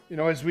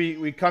As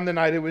we come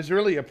tonight, it was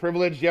really a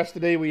privilege.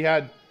 Yesterday we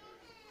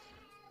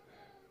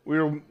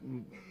were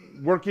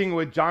working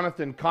with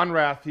Jonathan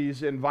Conrath.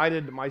 He's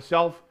invited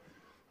myself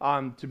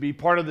to be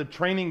part of the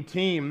training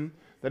team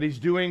that he's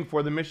doing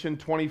for the Mission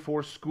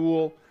 24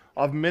 School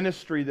of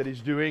Ministry that he's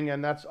doing,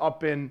 and that's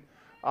up in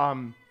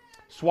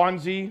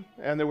Swansea.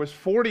 And there was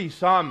 42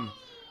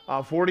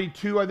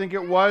 I think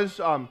it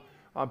was,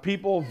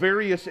 people,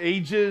 various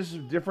ages,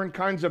 different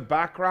kinds of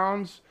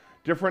backgrounds,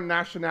 different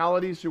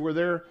nationalities who were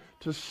there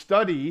to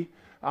study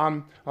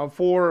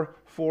for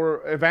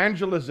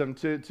evangelism,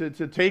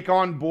 to take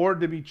on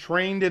board, to be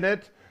trained in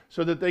it,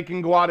 so that they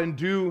can go out and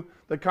do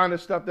the kind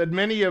of stuff that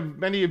many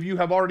of you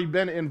have already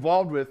been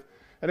involved with.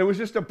 And it was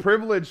just a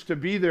privilege to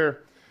be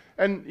there.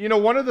 And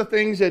one of the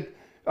things that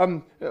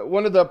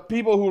one of the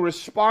people who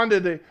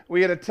responded,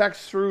 we had a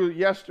text through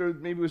yesterday,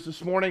 maybe it was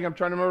this morning, I'm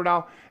trying to remember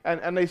now,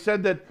 and they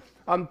said that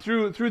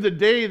through the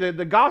day that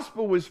the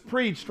gospel was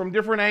preached from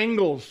different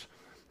angles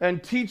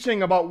and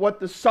teaching about what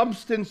the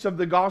substance of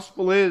the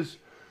gospel is.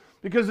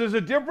 Because there's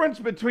a difference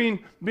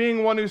between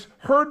being one who's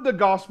heard the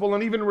gospel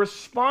and even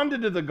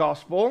responded to the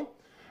gospel,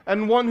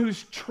 and one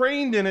who's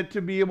trained in it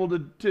to be able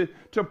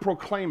to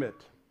proclaim it.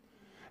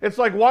 It's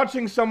like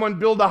watching someone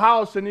build a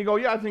house and you go,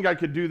 yeah, I think I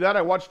could do that.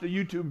 I watched a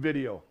YouTube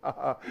video.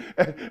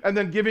 And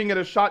then giving it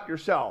a shot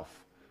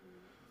yourself.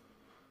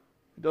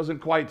 It doesn't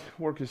quite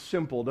work as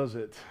simple, does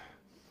it?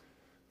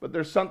 But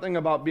there's something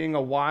about being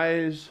a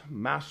wise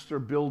master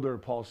builder,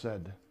 Paul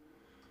said,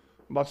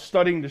 about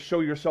studying to show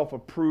yourself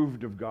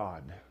approved of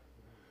God.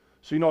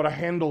 So you know how to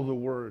handle the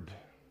word.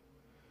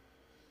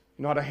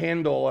 You know how to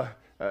handle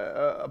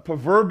a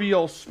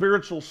proverbial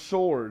spiritual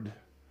sword.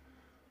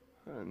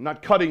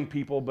 Not cutting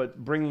people,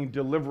 but bringing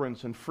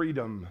deliverance and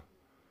freedom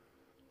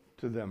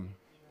to them.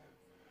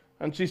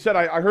 And she said,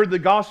 I heard the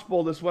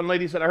gospel. This one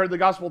lady said, I heard the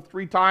gospel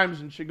 3 times.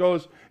 And she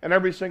goes, and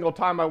every single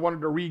time I wanted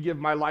to re-give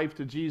my life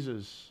to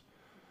Jesus.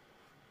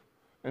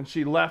 And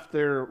she left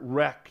there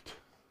wrecked.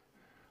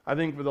 I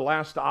think for the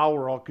last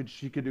hour, all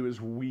she could do is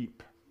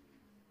weep.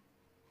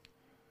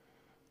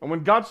 And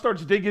when God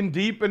starts digging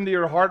deep into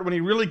your heart, when He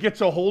really gets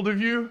a hold of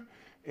you,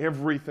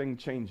 everything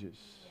changes.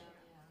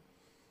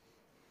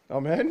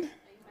 Amen?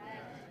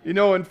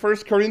 Amen. In 1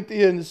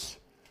 Corinthians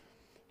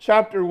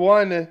chapter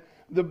 1,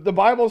 the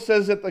Bible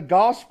says that the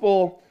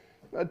gospel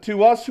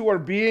to us who are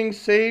being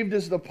saved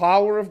is the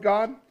power of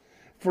God.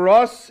 For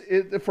us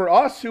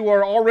who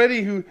are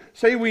already, who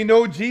say we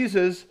know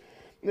Jesus,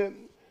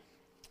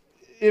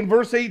 in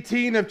verse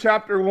 18 of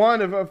chapter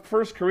 1 of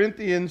 1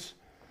 Corinthians,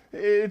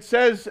 it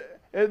says,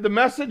 the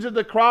message of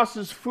the cross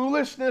is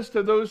foolishness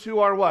to those who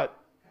are what?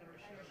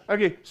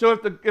 Okay, so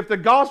if the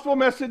gospel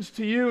message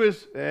to you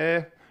is,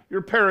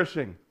 you're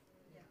perishing.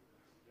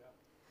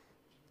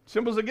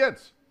 Simple as it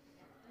gets.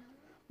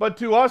 But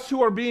to us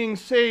who are being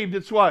saved,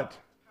 it's what?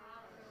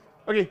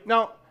 Okay,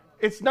 now,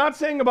 it's not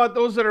saying about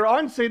those that are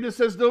unsaved, it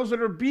says those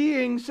that are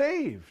being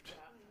saved.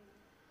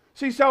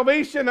 See,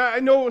 salvation, I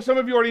know some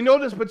of you already know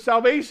this, but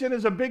salvation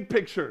is a big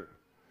picture.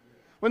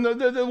 When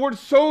the word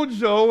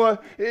sozo,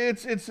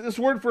 it's this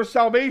word for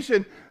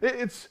salvation,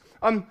 it's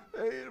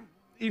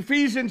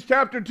Ephesians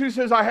chapter 2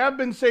 says, I have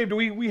been saved.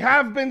 We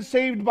have been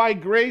saved by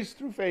grace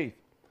through faith.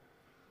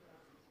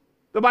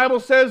 The Bible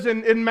says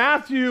in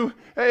Matthew,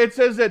 it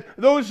says that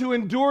those who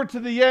endure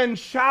to the end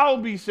shall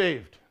be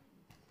saved.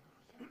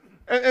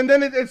 And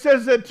then it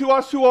says that to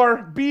us who are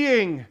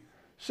being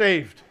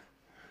saved.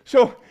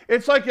 So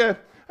it's like I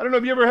don't know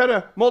if you ever had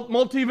a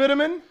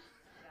multivitamin.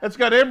 It's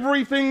got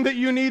everything that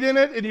you need in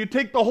it, and you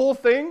take the whole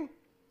thing.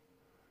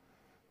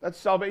 That's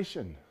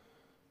salvation.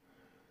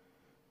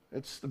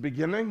 It's the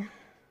beginning,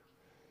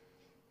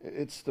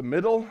 it's the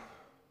middle,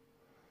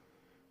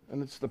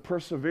 and it's the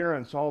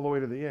perseverance all the way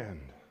to the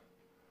end.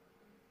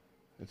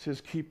 It's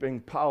His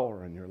keeping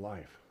power in your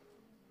life.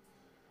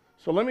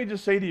 So let me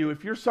just say to you,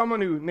 if you're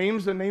someone who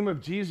names the name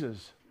of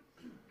Jesus,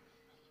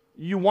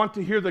 you want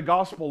to hear the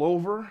gospel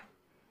over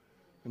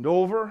and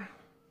over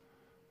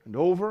and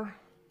over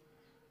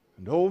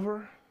and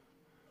over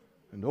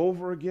and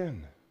over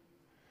again.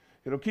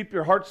 It'll keep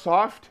your heart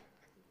soft.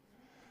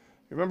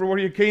 Remember where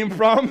you came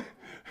from,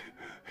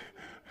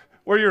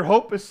 where your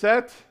hope is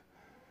set,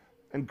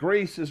 and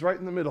grace is right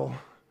in the middle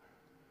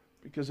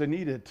because I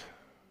need it.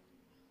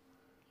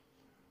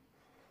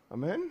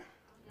 Amen?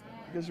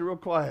 You guys are real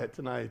quiet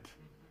tonight.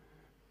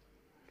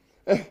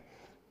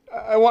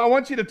 I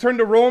want you to turn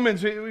to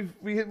Romans.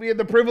 We had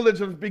the privilege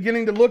of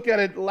beginning to look at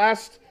it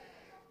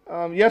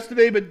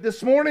yesterday, but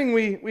this morning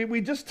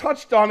we just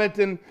touched on it.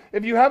 And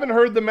if you haven't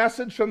heard the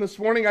message from this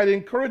morning, I'd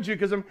encourage you,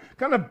 because I'm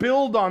going to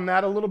build on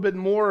that a little bit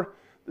more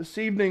this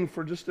evening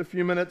for just a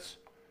few minutes.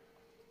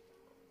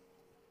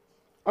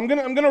 I'm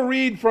going to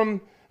read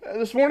from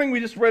this morning. We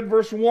just read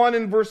verse 1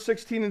 and verse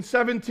 16 and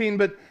 17,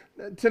 but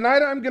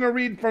tonight I'm going to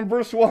read from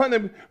verse 1,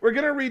 and we're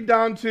going to read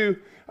down to,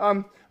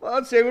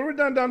 let's say we're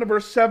down to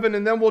verse 7,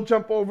 and then we'll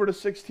jump over to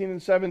 16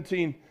 and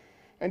 17.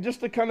 And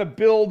just to kind of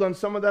build on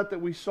some of that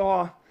we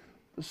saw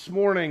this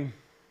morning.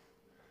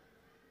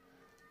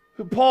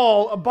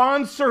 Paul, a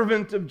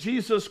bondservant of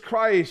Jesus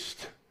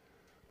Christ,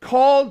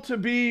 called to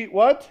be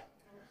what?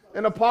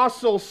 An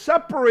apostle,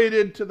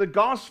 separated to the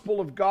gospel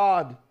of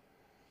God,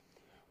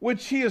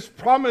 which he has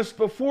promised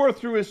before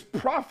through his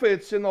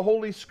prophets in the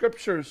Holy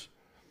Scriptures,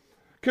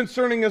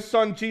 concerning his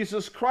Son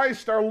Jesus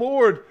Christ our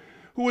Lord,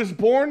 who was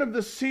born of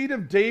the seed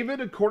of David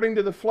according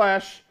to the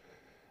flesh,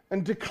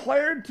 and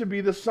declared to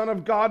be the Son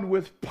of God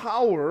with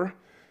power,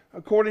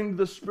 according to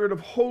the Spirit of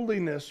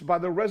holiness, by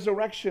the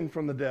resurrection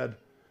from the dead.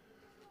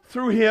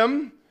 Through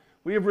him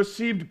we have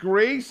received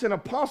grace and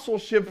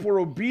apostleship for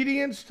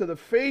obedience to the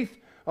faith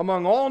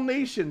among all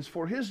nations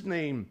for his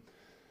name,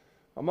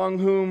 among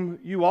whom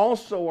you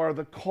also are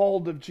the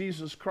called of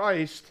Jesus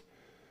Christ,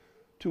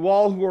 to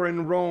all who are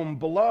in Rome,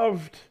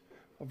 beloved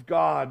of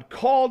God,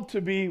 called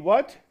to be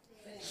what?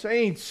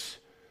 Saints.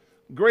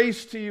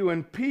 Grace to you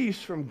and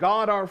peace from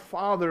God our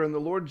Father and the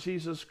Lord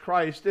Jesus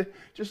Christ.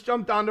 Just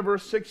jump down to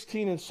verse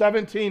 16 and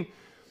 17.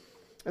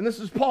 And this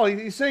is Paul.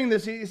 He's saying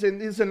this. He's saying,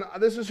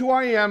 this is who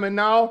I am. And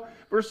now,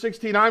 verse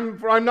 16,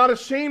 I'm not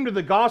ashamed of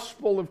the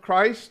gospel of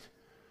Christ,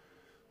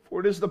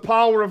 for it is the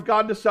power of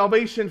God to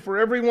salvation for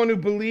everyone who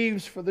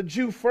believes, for the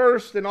Jew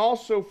first and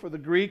also for the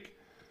Greek.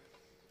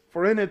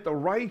 For in it the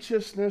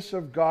righteousness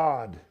of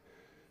God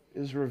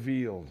is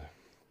revealed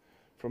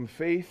from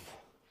faith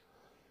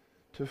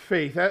to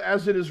faith.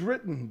 As it is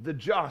written, the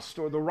just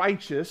or the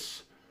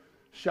righteous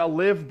shall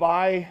live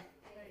by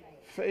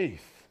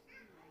faith.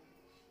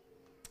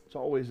 It's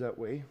always that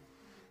way.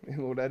 May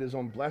the Lord add his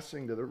own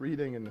blessing to the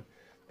reading and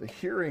the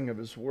hearing of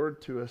his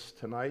word to us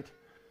tonight.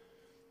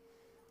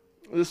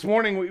 This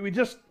morning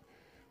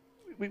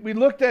we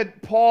looked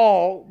at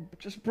Paul,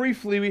 just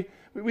briefly.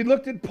 We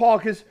looked at Paul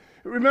because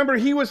remember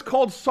he was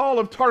called Saul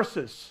of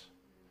Tarsus.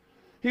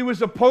 He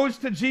was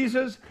opposed to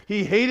Jesus.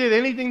 He hated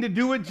anything to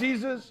do with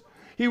Jesus.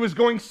 He was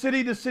going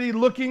city to city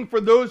looking for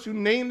those who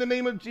named the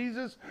name of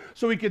Jesus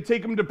so he could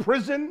take them to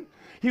prison.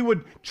 He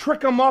would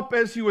trick them up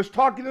as he was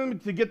talking to them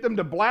to get them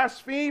to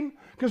blaspheme.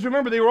 Because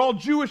remember, they were all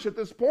Jewish at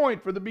this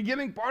point for the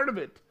beginning part of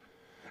it.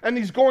 And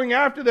he's going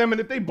after them,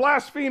 and if they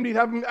blasphemed, he'd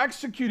have them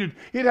executed.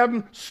 He'd have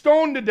them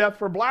stoned to death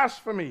for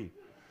blasphemy.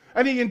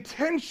 And he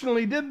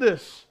intentionally did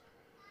this.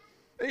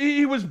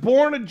 He was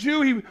born a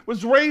Jew. He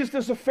was raised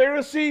as a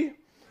Pharisee.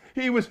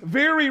 He was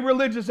very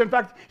religious. In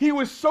fact, he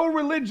was so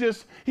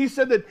religious, he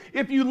said that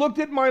if you looked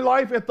at my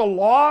life at the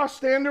law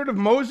standard of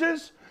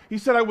Moses, he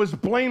said I was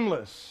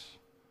blameless.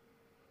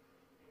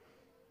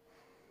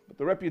 But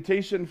the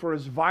reputation for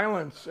his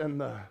violence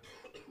and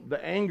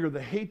the anger,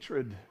 the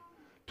hatred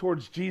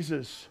towards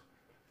Jesus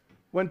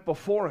went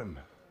before him.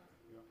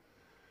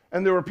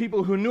 And there were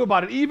people who knew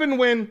about it. Even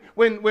when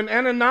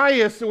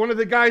Ananias, one of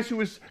the guys who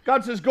was,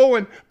 God says, go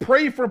and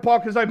pray for Paul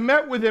because I've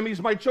met with him.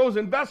 He's my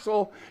chosen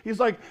vessel. He's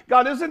like,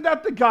 God, isn't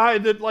that the guy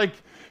that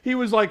he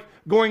was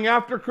going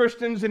after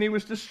Christians and he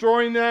was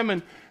destroying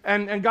them?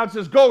 And God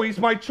says, go, he's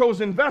my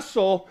chosen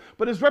vessel.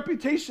 But his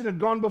reputation had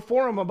gone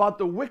before him about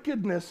the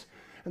wickedness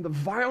and the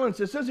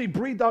violence. It says he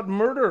breathed out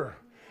murder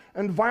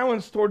and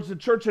violence towards the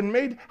church and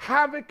made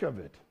havoc of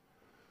it.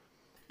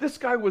 This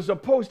guy was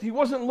opposed. He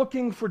wasn't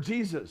looking for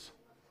Jesus.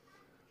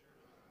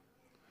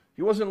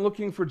 He wasn't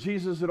looking for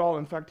Jesus at all.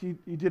 In fact,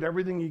 he did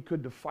everything he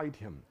could to fight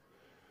him.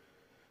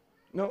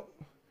 No,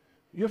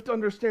 you have to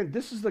understand,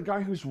 this is the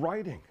guy who's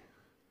writing.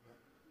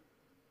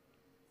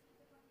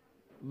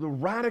 The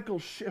radical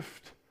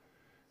shift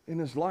in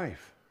his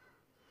life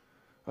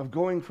of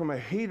going from a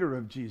hater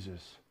of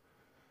Jesus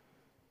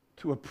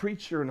to a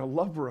preacher and a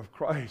lover of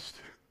Christ.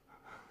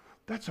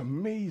 That's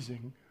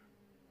amazing.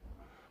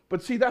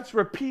 But see, that's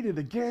repeated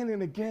again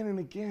and again and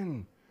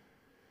again.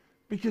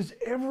 Because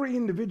every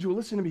individual,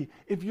 listen to me,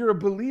 if you're a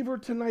believer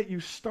tonight, you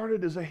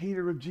started as a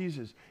hater of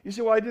Jesus. You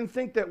say, well, I didn't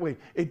think that way.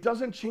 It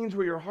doesn't change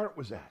where your heart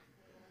was at.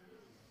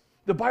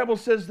 The Bible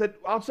says that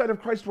outside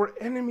of Christ, we're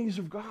enemies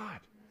of God.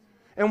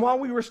 And while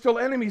we were still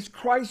enemies,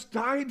 Christ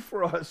died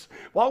for us.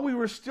 While we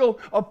were still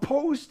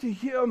opposed to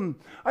him.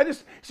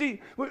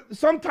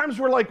 Sometimes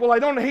we're like, well, I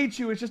don't hate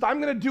you. It's just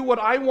I'm going to do what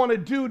I want to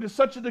do to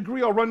such a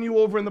degree I'll run you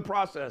over in the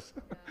process.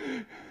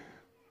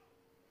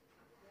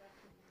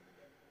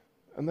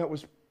 And that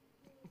was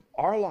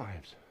our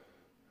lives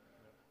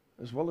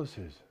as well as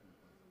his.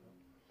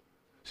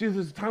 See,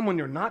 there's a time when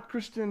you're not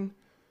Christian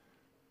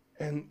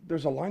and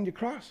there's a line you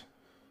cross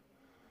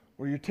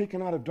where you're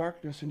taken out of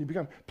darkness and you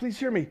become. Please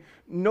hear me.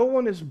 No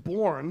one is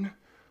born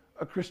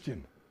a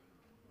Christian.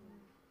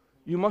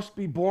 You must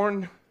be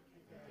born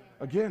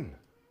again.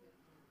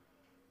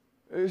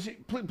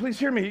 Please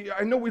hear me.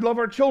 I know we love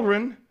our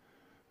children,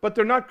 but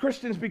they're not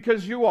Christians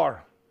because you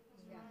are.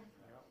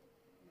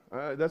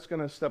 That's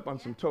going to step on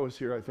some toes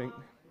here, I think.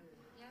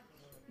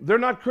 They're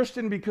not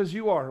Christian because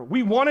you are.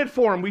 We want it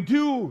for them. We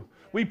do.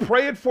 We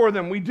pray it for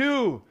them. We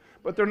do.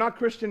 But they're not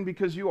Christian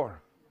because you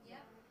are.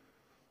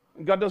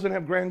 God doesn't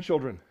have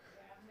grandchildren.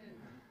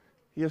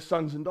 He has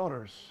sons and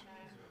daughters.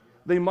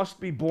 They must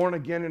be born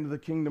again into the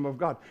kingdom of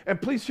God.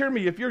 And please hear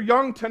me. If you're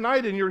young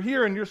tonight and you're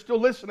here and you're still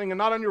listening and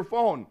not on your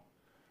phone,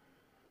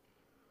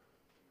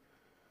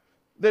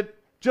 that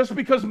just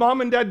because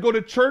mom and dad go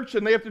to church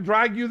and they have to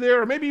drag you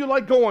there, or maybe you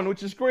like going,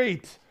 which is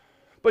great,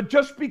 But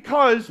just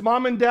because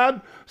mom and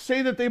dad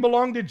say that they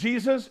belong to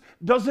Jesus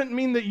doesn't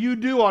mean that you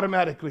do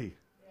automatically.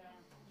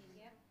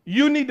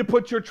 You need to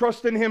put your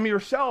trust in him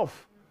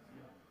yourself.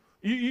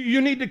 You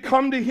need to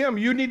come to him.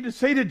 You need to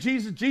say to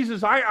Jesus,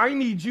 Jesus, I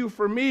need you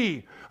for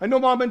me. I know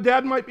mom and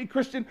dad might be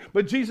Christian,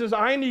 but Jesus,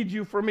 I need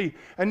you for me.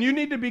 And you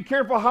need to be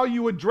careful how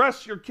you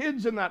address your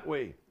kids in that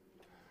way.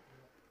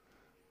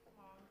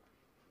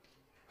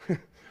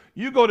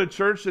 You go to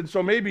church, and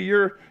so maybe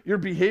your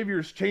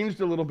behavior's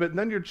changed a little bit, and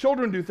then your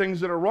children do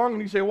things that are wrong,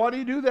 and you say, why do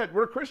you do that?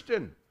 We're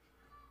Christian.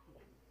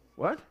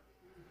 What?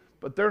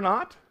 But they're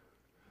not?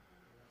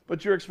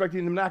 But you're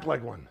expecting them to act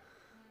like one.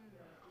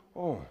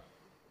 Oh.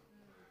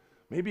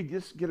 Maybe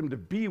just get them to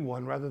be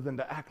one rather than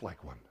to act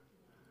like one.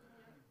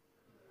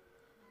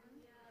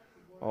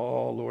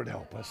 Oh, Lord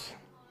help us.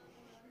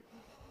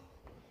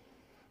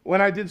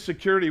 When I did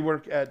security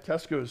work at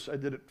Tesco's, I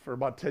did it for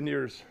about 10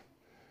 years.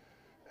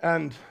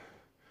 And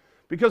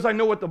because I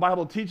know what the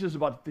Bible teaches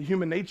about the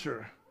human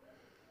nature,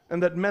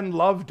 and that men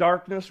love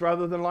darkness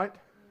rather than light,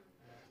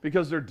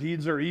 because their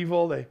deeds are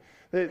evil.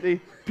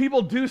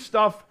 People do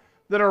stuff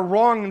that are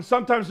wrong, and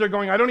sometimes they're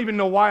going, I don't even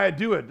know why I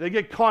do it. They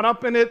get caught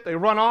up in it, they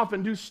run off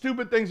and do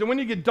stupid things, and when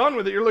you get done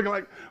with it, you're looking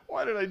like,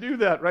 why did I do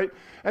that, right?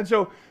 And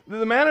so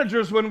the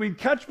managers, when we'd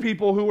catch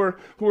people who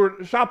were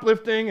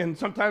shoplifting, and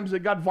sometimes they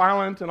got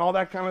violent and all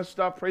that kind of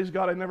stuff, praise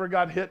God, I never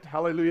got hit,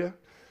 hallelujah.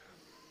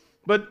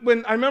 But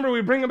when I remember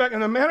we bring them back,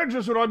 and the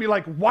managers would all be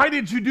like, why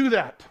did you do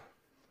that?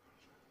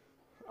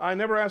 I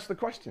never asked the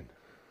question.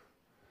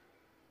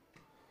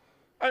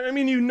 I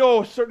mean, you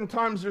know, certain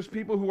times there's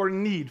people who are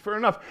in need, fair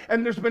enough.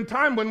 And there's been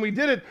time when we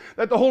did it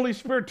that the Holy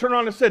Spirit turned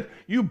around and said,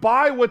 you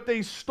buy what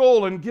they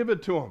stole and give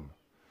it to them.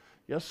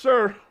 Yes,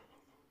 sir.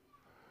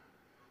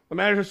 The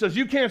manager says,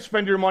 you can't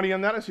spend your money on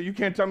that. I said, you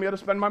can't tell me how to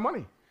spend my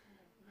money.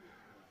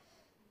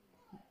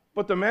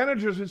 But the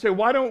managers would say,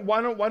 why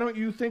don't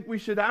you think we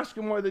should ask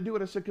them why they do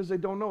it? I said, because they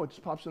don't know. It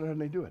just pops in their head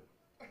and they do it.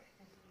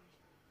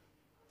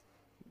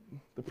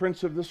 The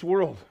prince of this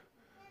world.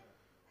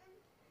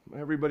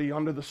 Everybody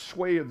under the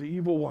sway of the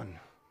evil one.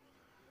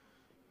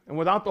 And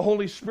without the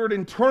Holy Spirit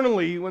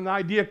internally, when the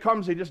idea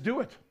comes, they just do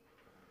it.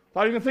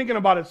 Not even thinking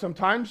about it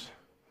sometimes.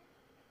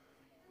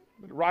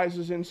 But it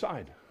rises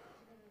inside.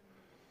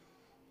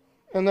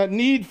 And that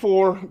need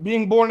for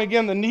being born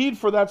again, the need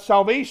for that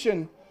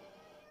salvation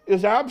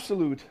is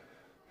absolute.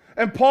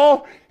 And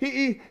Paul,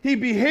 he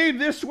behaved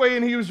this way,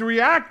 and he was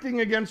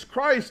reacting against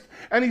Christ,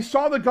 and he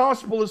saw the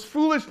gospel as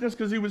foolishness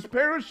because he was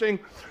perishing.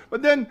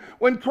 But then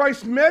when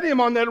Christ met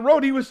him on that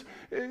road,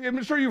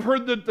 I'm sure you've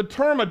heard the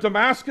term a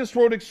Damascus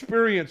Road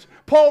experience.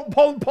 Paul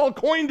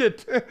coined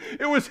it.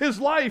 It was his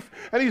life.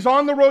 And he's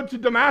on the road to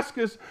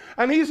Damascus,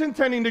 and he's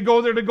intending to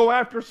go there to go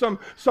after some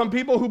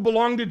people who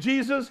belong to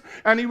Jesus,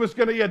 and he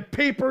had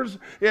papers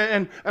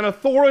and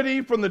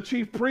authority from the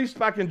chief priest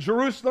back in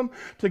Jerusalem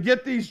to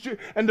get these Jews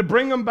and to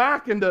bring them back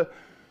and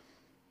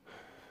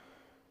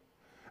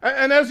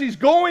as he's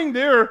going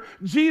there,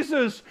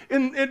 Jesus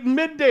at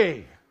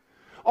midday,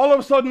 all of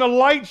a sudden a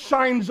light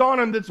shines on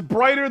him that's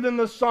brighter than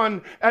the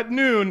sun at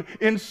noon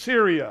in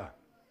Syria.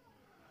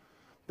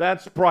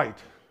 That's bright.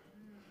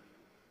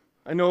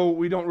 I know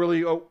we don't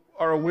really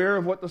are aware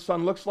of what the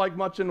sun looks like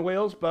much in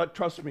Wales, but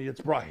trust me,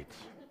 it's bright.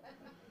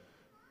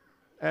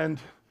 And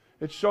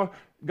it's shown,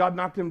 God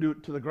knocked him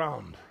to the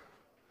ground.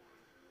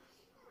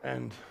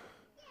 And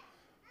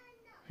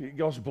he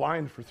goes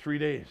blind for 3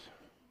 days.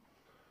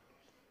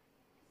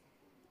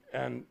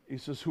 And he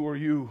says, who are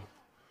you,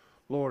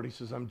 Lord? He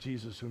says, I'm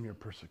Jesus whom you're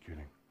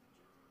persecuting.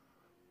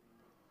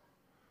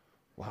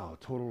 Wow,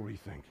 total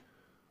rethink.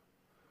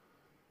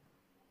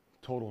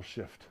 Total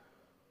shift.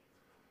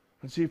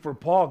 And see, for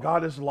Paul,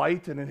 God is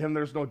light, and in him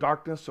there's no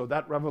darkness. So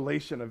that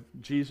revelation of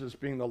Jesus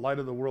being the light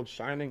of the world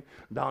shining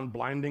down,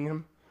 blinding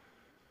him,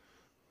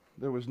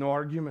 there was no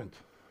argument.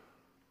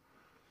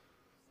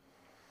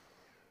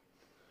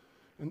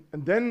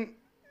 And then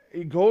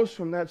he goes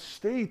from that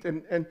state,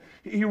 and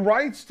he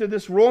writes to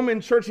this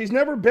Roman church. He's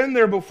never been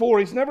there before.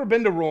 He's never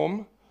been to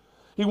Rome.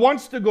 He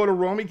wants to go to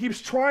Rome. He keeps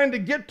trying to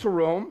get to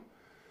Rome.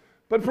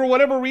 But for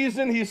whatever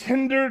reason, he's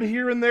hindered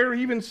here and there.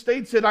 He even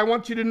states it. I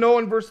want you to know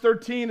in verse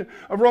 13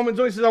 of Romans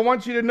 1, he says, I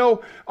want you to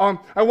know, I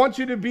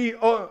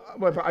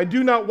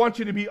do not want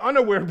you to be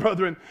unaware,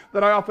 brethren,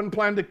 that I often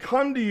planned to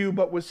come to you,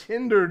 but was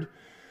hindered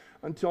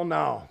until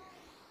now.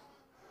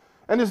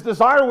 And his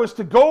desire was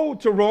to go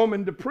to Rome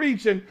and to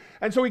preach, and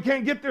so he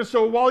can't get there.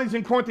 So while he's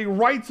in Corinth, he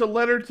writes a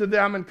letter to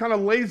them and kind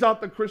of lays out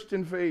the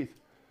Christian faith.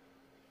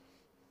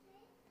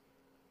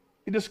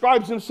 He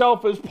describes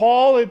himself as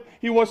Paul, and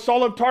he was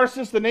Saul of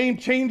Tarsus. The name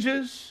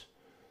changes.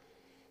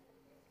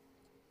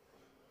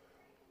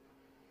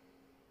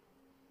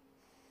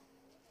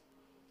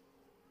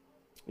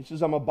 He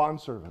says, I'm a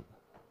bondservant.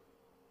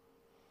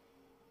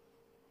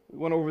 We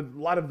went over a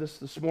lot of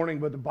this morning,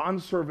 but the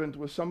bondservant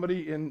was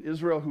somebody in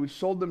Israel who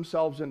sold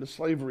themselves into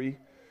slavery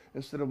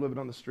instead of living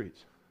on the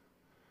streets.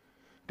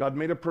 God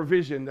made a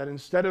provision that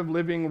instead of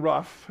living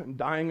rough and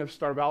dying of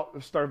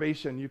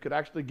starvation, you could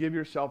actually give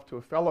yourself to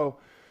a fellow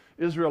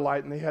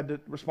Israelite, and they had the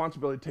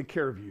responsibility to take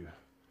care of you.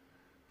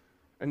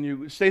 and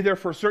you stay there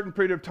for a certain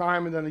period of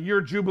time, and then the year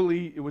of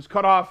Jubilee, it was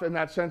cut off. In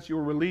that sense, you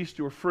were released,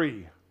 you were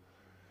free.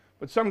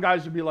 But some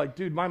guys would be like,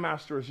 dude, my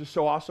master is just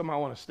so awesome, I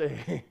want to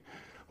stay.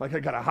 Like, I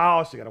got a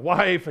house, I got a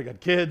wife, I got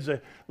kids.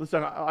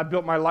 Listen, I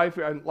built my life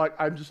here.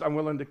 I'm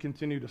willing to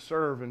continue to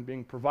serve and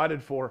being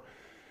provided for.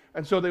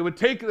 And so they would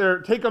take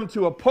them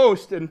to a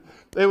post, and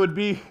they would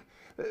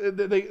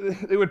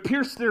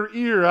pierce their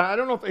ear. I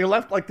don't know if they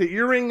left like the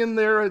earring in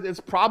there. It's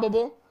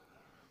probable.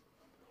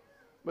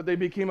 But they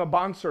became a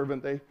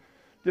bondservant. They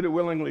did it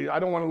willingly. I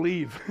don't want to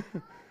leave.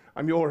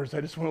 I'm yours.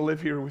 I just want to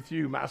live here with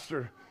you,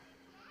 Master.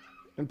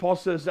 And Paul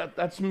says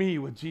that's me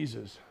with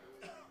Jesus.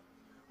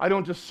 I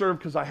don't just serve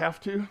because I have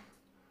to.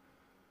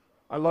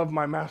 I love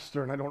my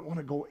Master, and I don't want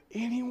to go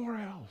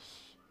anywhere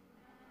else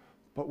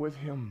but with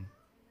him.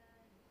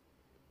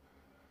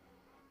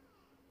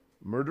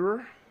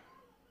 Murderer,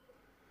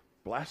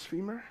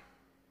 blasphemer,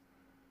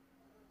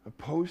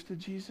 opposed to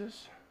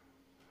Jesus.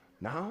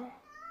 Now,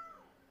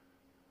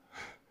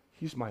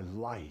 he's my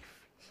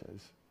life, he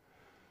says.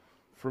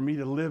 For me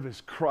to live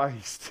is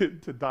Christ, to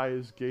die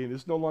is gain.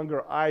 It's no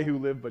longer I who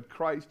live, but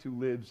Christ who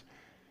lives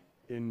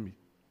in me.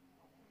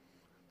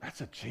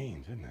 That's a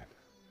change, isn't it?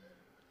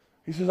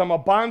 He says, I'm a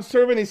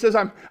bondservant. He says,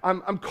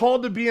 I'm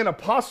called to be an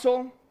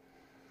apostle,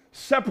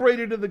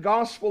 separated to the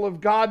gospel of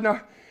God.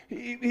 Now,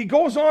 he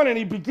goes on and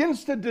he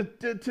begins to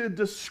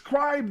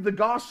describe the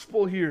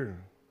gospel here.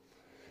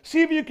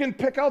 See if you can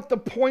pick out the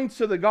points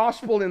of the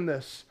gospel in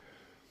this.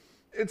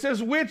 It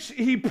says, which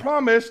he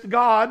promised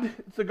God,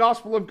 it's the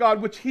gospel of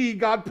God, which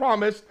God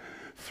promised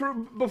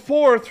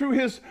through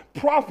his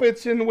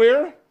prophets in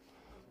where?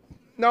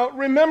 Now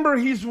remember,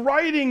 he's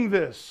writing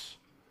this.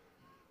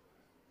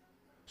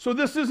 So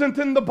this isn't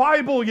in the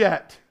Bible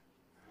yet.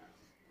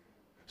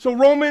 So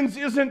Romans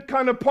isn't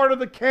kind of part of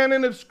the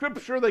canon of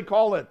Scripture, they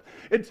call it.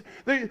 It's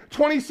the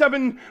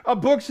 27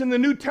 books in the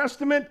New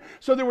Testament.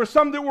 So there were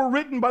some that were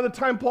written by the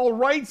time Paul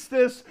writes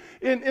this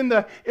in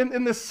the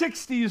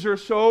 60s or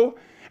so.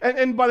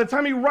 And by the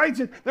time he writes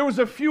it, there was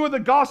a few of the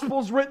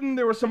Gospels written.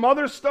 There was some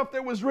other stuff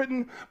that was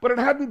written, but it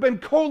hadn't been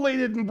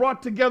collated and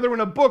brought together in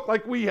a book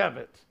like we have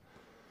it.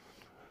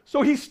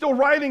 So he's still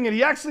writing it.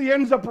 He actually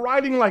ends up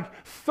writing like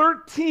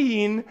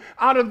 13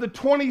 out of the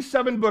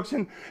 27 books.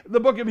 In the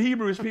book of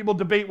Hebrews, people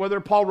debate whether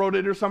Paul wrote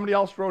it or somebody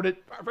else wrote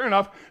it. Fair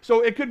enough. So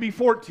it could be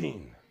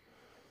 14.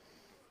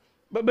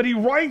 But he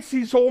writes,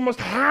 he's almost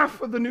half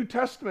of the New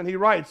Testament. He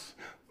writes,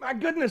 my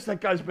goodness,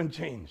 that guy's been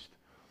changed.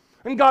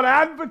 And God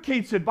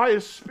advocates it by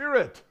his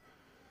Spirit.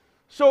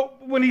 So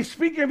when he's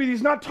speaking of it,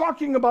 he's not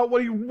talking about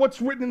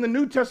what's written in the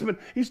New Testament.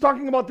 He's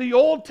talking about the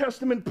Old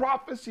Testament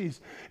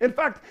prophecies. In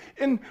fact,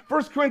 in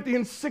 1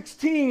 Corinthians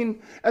 16,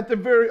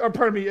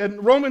 in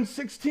Romans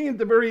 16 at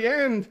the very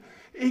end,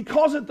 he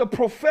calls it the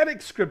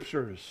prophetic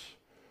scriptures.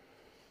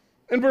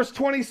 In verse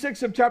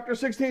 26 of chapter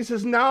 16, he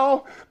says,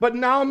 now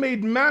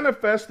made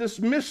manifest this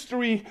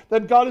mystery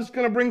that God is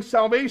going to bring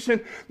salvation.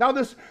 Now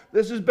this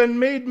has been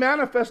made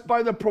manifest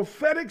by the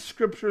prophetic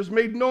scriptures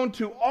made known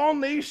to all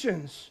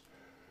nations.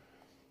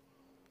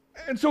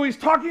 And so he's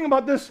talking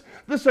about this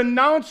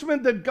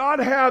announcement that God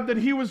had that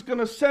he was going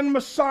to send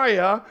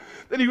Messiah,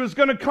 that he was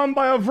going to come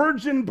by a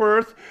virgin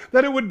birth,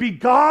 that it would be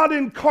God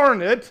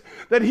incarnate,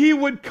 that he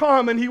would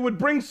come and he would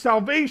bring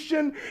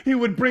salvation, he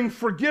would bring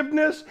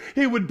forgiveness,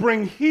 he would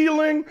bring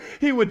healing,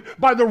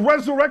 by the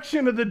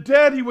resurrection of the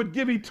dead, he would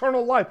give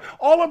eternal life.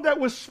 All of that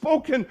was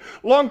spoken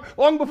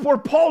long before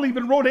Paul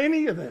even wrote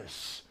any of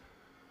this.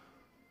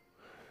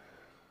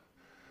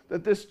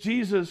 That this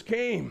Jesus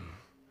came.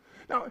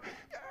 Now,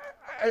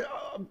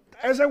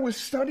 as I was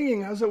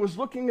studying, as I was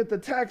looking at the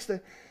text,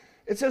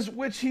 it says,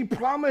 which he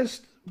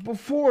promised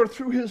before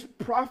through his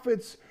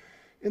prophets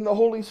in the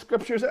Holy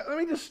Scriptures. Let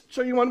me just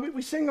show you one.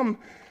 We sing them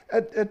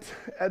at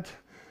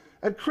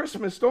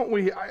Christmas, don't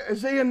we?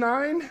 Isaiah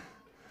 9,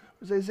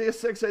 was Isaiah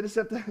 6? I just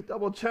have to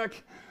double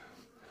check.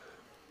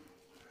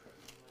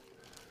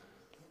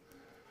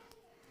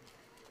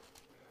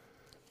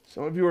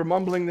 Some of you are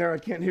mumbling there. I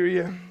can't hear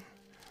you.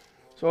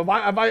 So if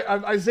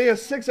Isaiah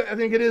 6, I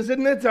think it is,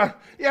 isn't it?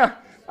 Yeah.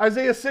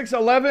 Isaiah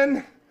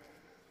 6:11.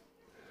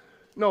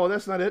 No,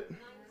 that's not it.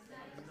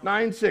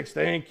 9:6.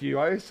 Thank you.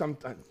 I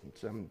don't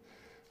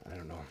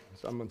know.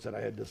 Someone said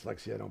I had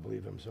dyslexia. I don't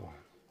believe him. So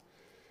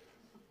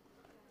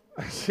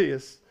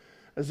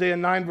Isaiah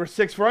 9 verse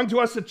 6. For unto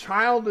us a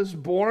child is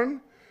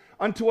born,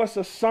 unto us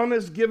a son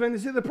is given. You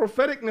see the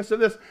propheticness of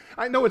this.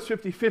 I know it's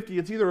 50-50.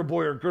 It's either a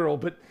boy or a girl,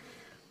 but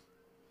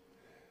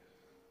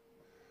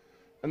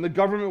and the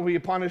government will be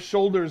upon his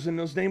shoulders, and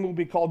his name will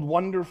be called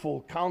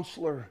Wonderful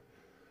Counselor.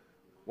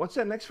 What's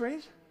that next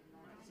phrase?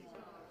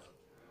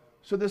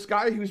 So this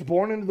guy who's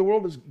born into the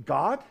world is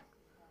God?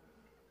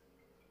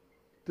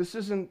 That's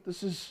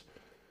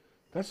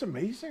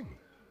amazing.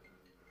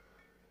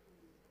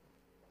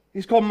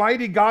 He's called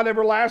Mighty God,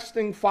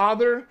 Everlasting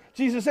Father.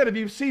 Jesus said, if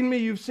you've seen me,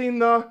 you've seen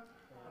the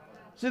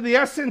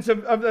essence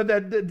of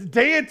the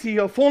deity,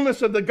 a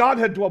fullness of the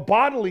Godhead dwell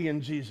bodily in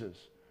Jesus.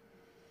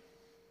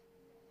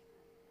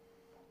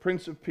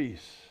 Prince of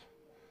Peace.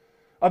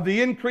 Of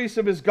the increase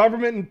of his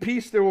government and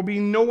peace there will be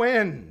no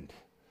end.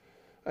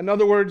 In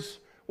other words,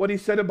 what he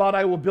said about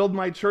I will build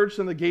my church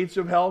and the gates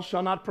of hell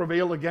shall not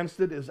prevail against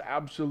it is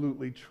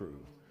absolutely true.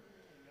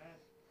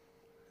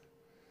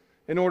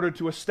 In order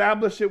to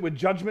establish it with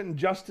judgment and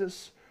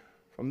justice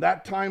from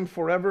that time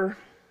forever,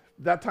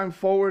 that time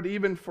forward,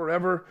 even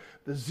forever,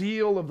 the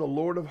zeal of the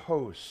Lord of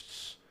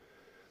hosts,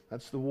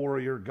 that's the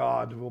warrior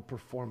God, will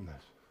perform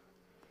this.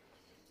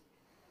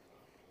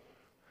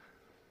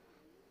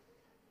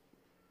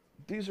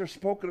 These are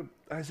spoken of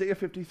Isaiah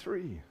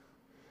 53.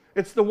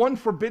 It's the one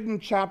forbidden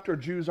chapter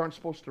Jews aren't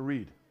supposed to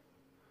read.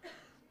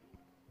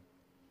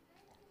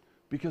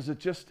 Because it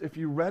just, if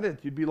you read it,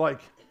 you'd be like,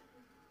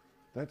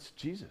 that's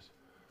Jesus.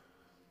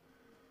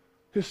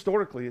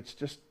 Historically, it's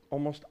just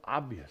almost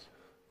obvious.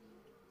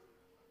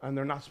 And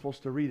they're not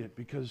supposed to read it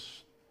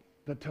because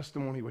the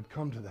testimony would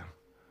come to them.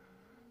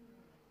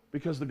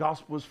 Because the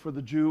gospel was for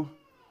the Jew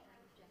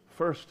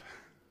first.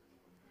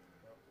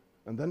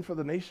 And then for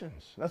the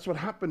nations. That's what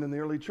happened in the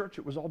early church.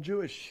 It was all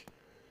Jewish.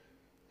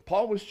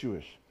 Paul was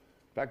Jewish.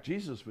 In fact,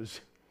 Jesus was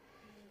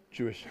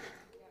Jewish.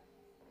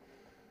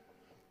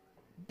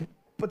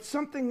 But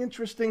something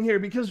interesting here,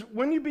 because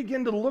when you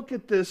begin to look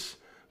at this,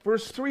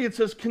 verse 3, it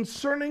says,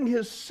 concerning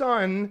his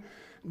Son,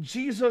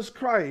 Jesus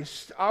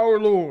Christ, our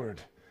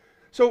Lord.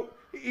 So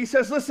he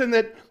says, listen,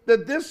 that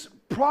this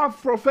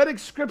prophetic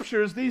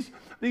scriptures,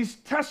 these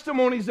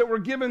testimonies that were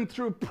given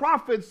through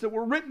prophets that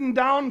were written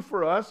down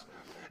for us,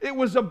 it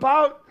was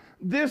about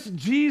this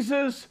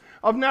Jesus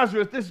of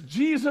Nazareth, this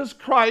Jesus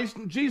Christ,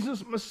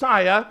 Jesus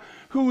Messiah,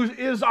 who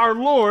is our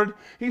Lord.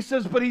 He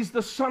says, but he's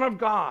the Son of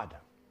God.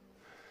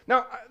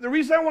 Now, the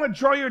reason I want to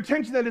draw your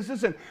attention to that is,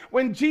 listen,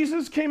 when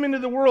Jesus came into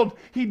the world,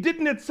 he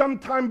didn't at some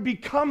time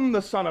become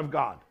the Son of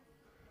God.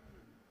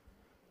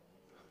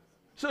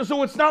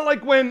 So it's not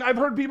like when, I've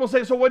heard people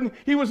say, so when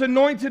he was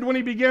anointed, when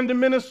he began to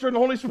minister and the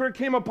Holy Spirit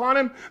came upon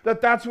him,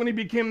 that's when he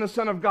became the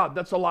Son of God.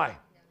 That's a lie.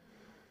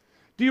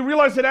 Do you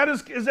realize that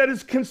is at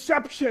his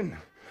conception?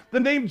 The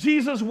name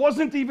Jesus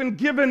wasn't even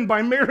given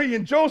by Mary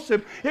and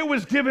Joseph. It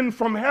was given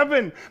from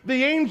heaven.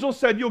 The angel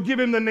said, you'll give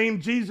him the name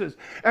Jesus.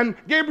 And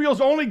Gabriel's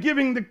only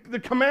giving the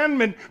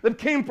commandment that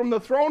came from the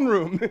throne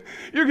room.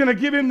 You're going to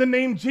give him the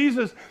name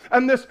Jesus.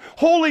 And this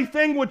holy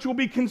thing which will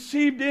be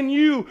conceived in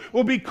you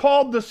will be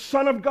called the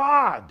Son of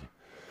God.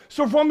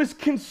 So from his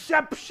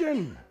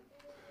conception,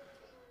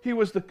 he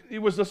was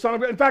the Son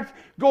of God. In fact,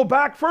 go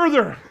back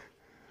further.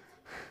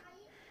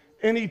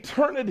 In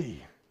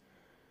eternity,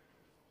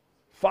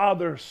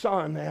 Father,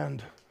 Son,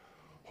 and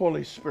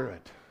Holy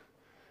Spirit.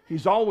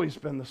 He's always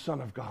been the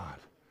Son of God.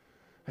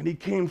 And he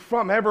came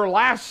from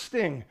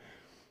everlasting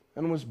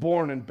and was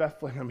born in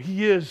Bethlehem.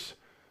 He is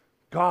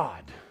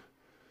God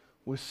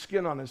with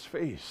skin on his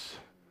face.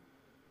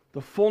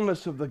 The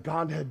fullness of the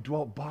Godhead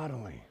dwelt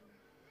bodily.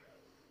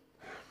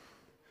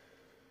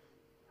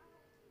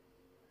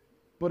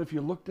 But if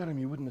you looked at him,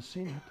 you wouldn't have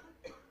seen it.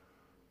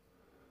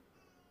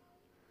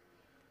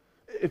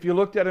 If you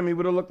looked at him, he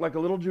would have looked like a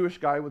little Jewish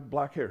guy with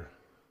black hair.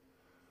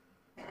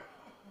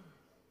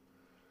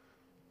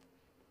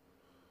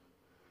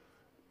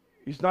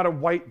 He's not a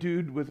white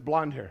dude with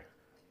blonde hair.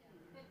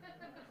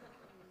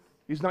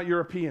 He's not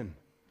European.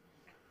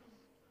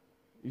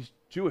 He's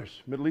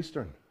Jewish, Middle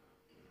Eastern.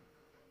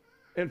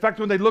 In fact,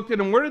 when they looked at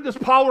him, where did this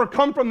power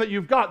come from that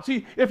you've got?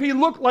 See, if he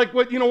looked like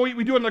what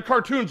we do in the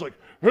cartoons, like,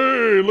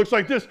 hey, it looks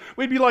like this,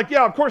 we'd be like,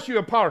 yeah, of course you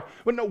have power.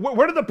 But no,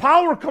 where did the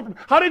power come from?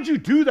 How did you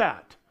do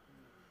that?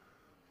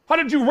 How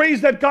did you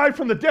raise that guy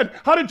from the dead?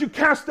 How did you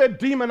cast that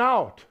demon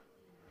out?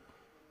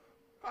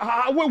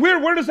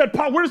 Where does that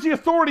power, where does the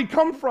authority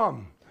come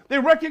from? They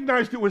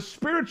recognized it was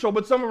spiritual,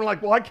 but some of them were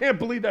like, well, I can't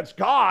believe that's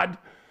God.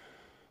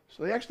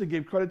 So they actually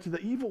gave credit to the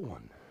evil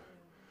one.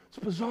 It's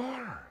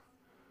bizarre.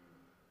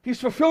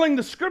 He's fulfilling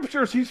the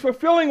scriptures. He's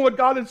fulfilling what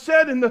God had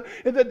said in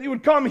that he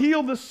would come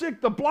heal the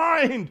sick, the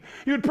blind.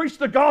 He would preach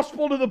the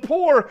gospel to the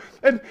poor.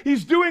 And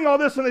he's doing all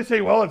this, and they say,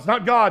 well, it's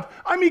not God.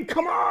 I mean,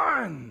 come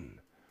on.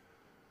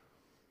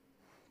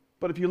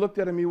 But if you looked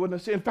at him, you wouldn't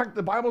have seen. In fact,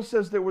 the Bible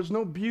says there was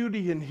no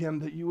beauty in him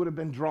that you would have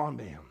been drawn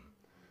to him.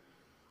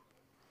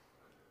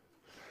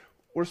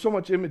 We're so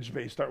much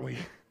image-based, aren't we?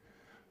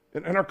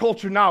 In our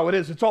culture now, it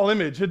is. It's all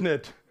image, isn't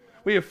it?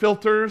 We have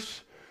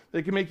filters.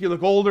 They can make you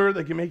look older.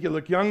 They can make you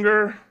look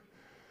younger.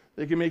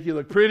 They can make you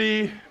look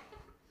pretty.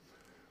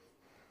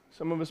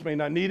 Some of us may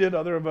not need it.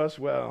 Other of us,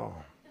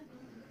 well.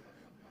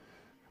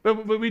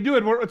 But we do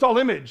it. It's all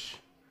image.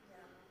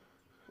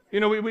 You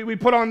know, we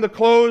put on the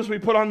clothes. We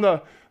put on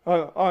the,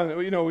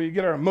 we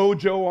get our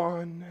mojo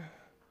on.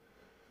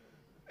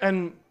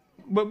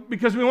 But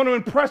because we want to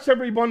impress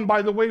everyone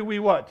by the way we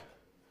what?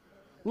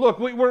 Look,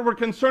 we're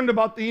concerned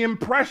about the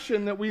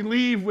impression that we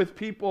leave with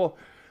people.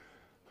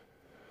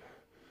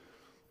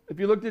 If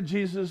you looked at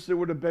Jesus, there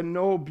would have been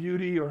no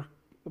beauty, or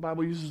the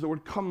Bible uses the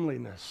word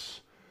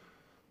comeliness,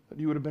 that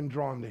you would have been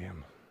drawn to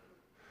him.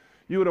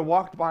 You would have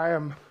walked by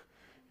him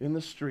in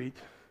the street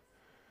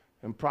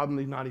and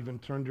probably not even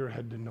turned your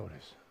head to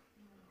notice.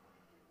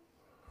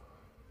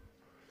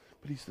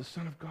 But he's the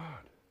Son of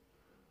God.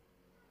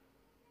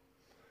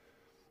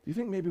 Do you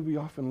think maybe we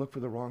often look for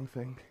the wrong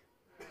thing?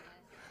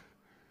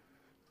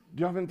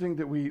 Do you often think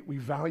that we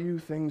value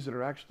things that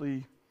are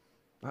actually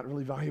not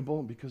really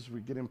valuable because we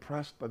get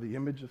impressed by the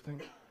image of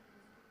things?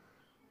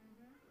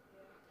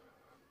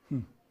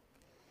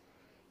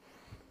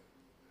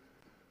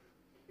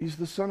 He's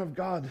the Son of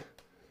God.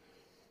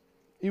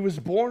 He was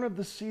born of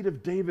the seed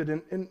of David.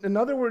 And in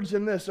other words,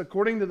 in this,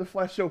 according to the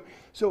flesh,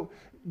 so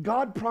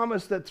God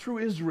promised that through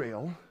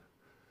Israel,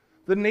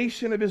 the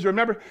nation of Israel.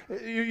 Remember,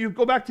 you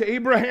go back to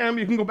Abraham,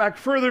 you can go back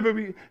further, but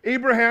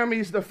Abraham,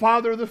 he's the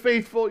father of the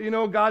faithful. You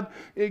know, God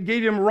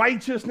gave him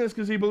righteousness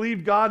because he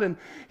believed God. And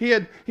he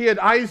had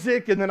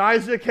Isaac, and then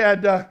Isaac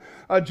had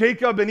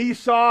Jacob and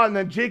Esau, and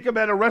then Jacob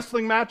had a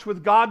wrestling match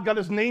with God, got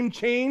his name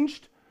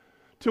changed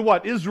to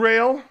what?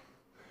 Israel.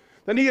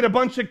 Then he had a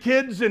bunch of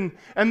kids, and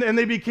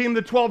they became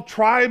the 12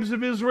 tribes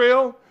of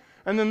Israel.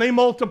 And then they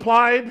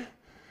multiplied,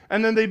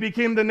 and then they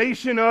became the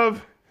nation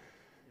of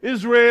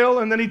Israel.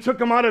 And then he took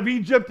them out of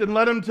Egypt and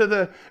led them to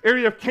the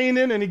area of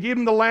Canaan, and he gave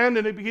them the land,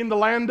 and it became the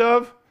land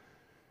of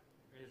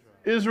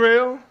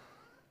Israel.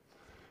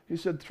 He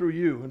said, through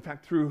you, in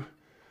fact, through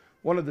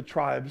one of the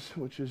tribes,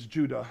 which is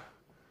Judah,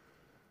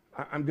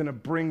 I'm going to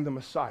bring the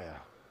Messiah.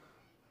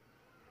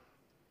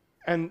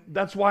 And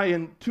that's why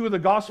in 2 of the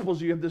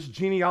Gospels you have this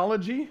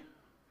genealogy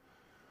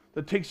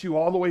that takes you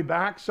all the way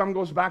back. Some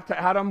goes back to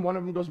Adam. One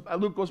of them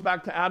Luke goes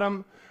back to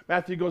Adam.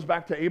 Matthew goes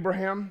back to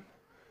Abraham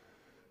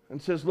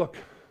and says, look,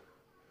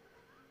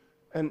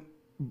 and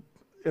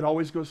it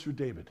always goes through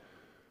David.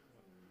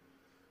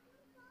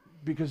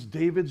 Because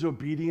David's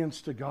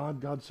obedience to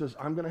God, God says,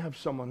 I'm going to have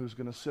someone who's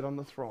going to sit on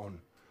the throne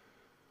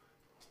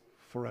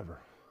forever.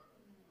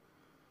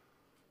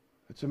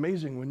 It's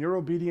amazing. When you're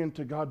obedient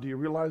to God, do you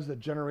realize that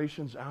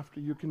generations after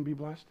you can be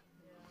blessed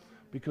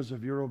because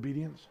of your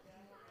obedience?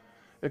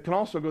 It can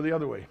also go the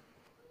other way.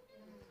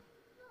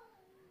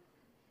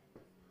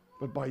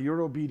 But by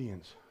your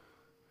obedience,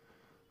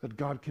 that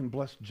God can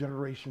bless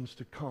generations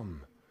to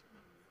come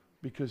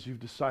because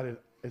you've decided,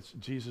 it's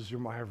Jesus, you're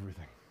my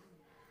everything.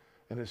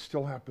 And it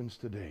still happens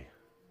today.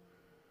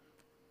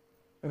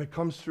 And it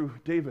comes through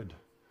David.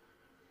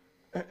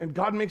 And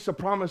God makes a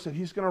promise that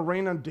he's going to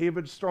reign on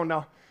David's throne.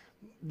 Now,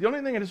 the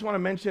only thing I just want to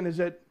mention is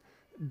that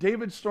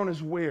David's throne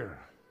is where?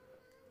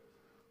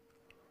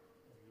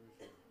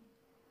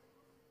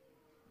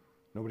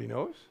 Nobody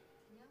knows?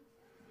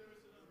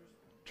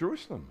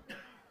 Jerusalem.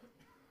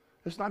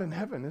 It's not in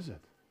heaven, is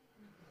it?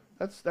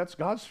 That's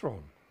God's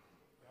throne.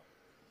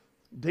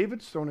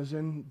 David's throne is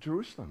in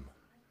Jerusalem.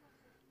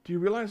 Do you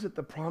realize that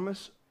the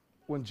promise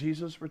when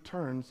Jesus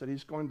returns that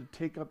he's going to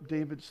take up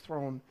David's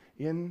throne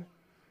in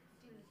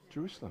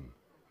Jerusalem?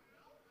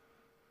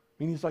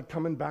 I mean, he's like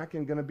coming back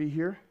and going to be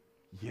here?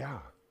 Yeah.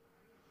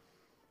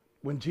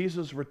 When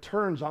Jesus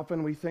returns,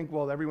 often we think,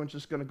 well, everyone's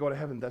just going to go to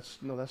heaven. That's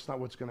not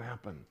what's going to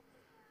happen.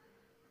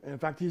 In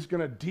fact, he's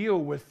going to deal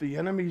with the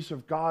enemies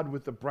of God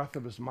with the breath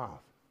of his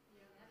mouth.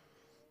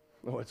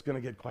 Oh, it's going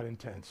to get quite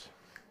intense.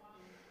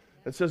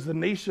 It says the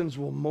nations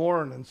will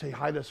mourn and say,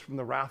 hide us from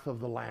the wrath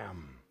of the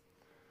Lamb.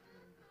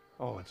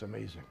 Oh, it's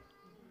amazing.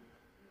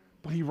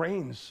 But he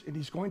reigns, and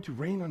he's going to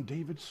reign on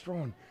David's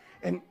throne.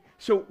 And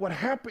so what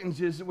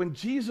happens is that when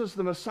Jesus,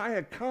 the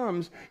Messiah,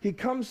 comes, he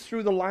comes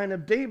through the line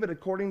of David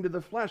according to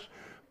the flesh.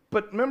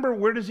 But remember,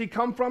 where does he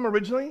come from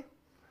originally?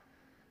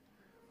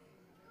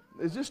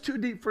 Is this too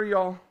deep for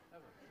y'all?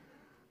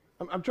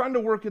 I'm trying to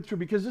work it through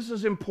because this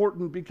is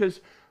important, because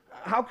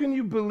how can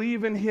you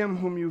believe in him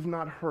whom you've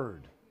not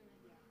heard?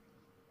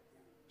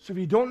 So if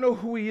you don't know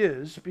who he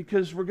is,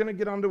 because we're going to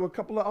get onto a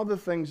couple of other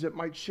things that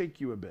might shake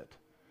you a bit.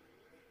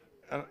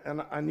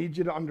 And I need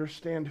you to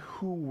understand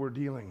who we're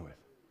dealing with.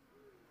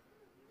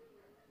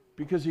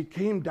 Because he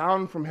came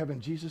down from heaven.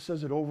 Jesus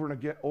says it over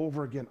and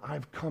over again.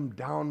 I've come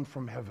down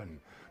from heaven,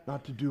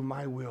 not to do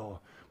my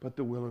will, but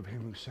the will of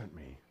him who sent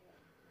me.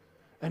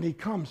 And he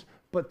comes,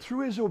 but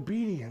through his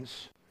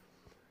obedience,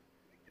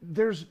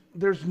 there's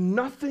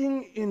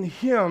nothing in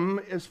him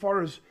as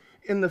far as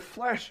in the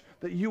flesh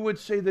that you would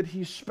say that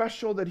he's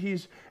special,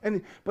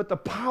 but the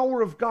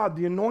power of God,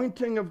 the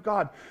anointing of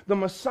God, the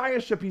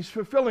Messiahship, he's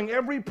fulfilling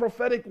every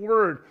prophetic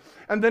word.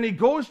 And then he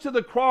goes to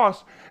the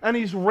cross and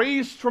he's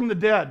raised from the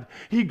dead.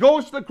 He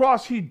goes to the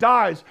cross, he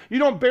dies. You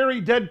don't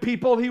bury dead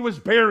people, he was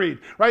buried,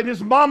 right?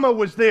 His mama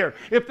was there.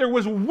 If there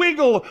was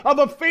wiggle of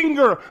a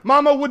finger,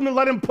 mama wouldn't have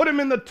let him put him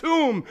in the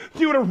tomb.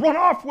 She would have run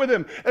off with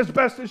him as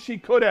best as she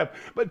could have.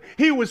 But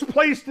he was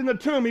placed in the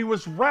tomb, he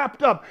was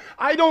wrapped up.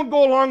 I don't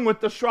go along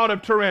with the Shroud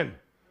of Turin.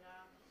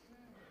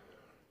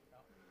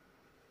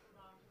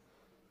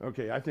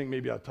 Okay, I think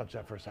maybe I'll touch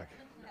that for a second.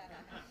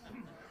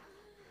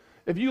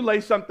 If you lay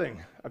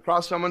something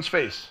across someone's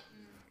face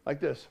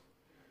like this,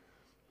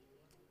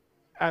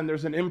 and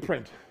there's an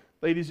imprint,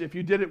 ladies, if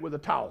you did it with a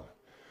towel,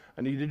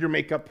 and you did your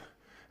makeup,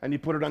 and you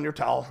put it on your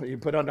towel, and you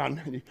put it on,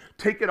 and you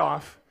take it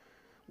off,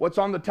 what's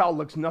on the towel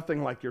looks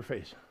nothing like your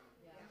face.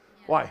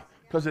 Why?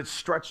 Because it's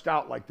stretched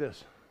out like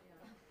this.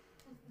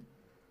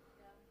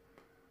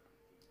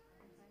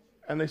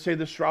 And they say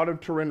the Shroud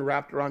of Turin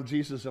wrapped around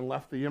Jesus and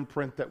left the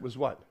imprint that was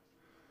what?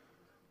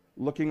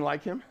 Looking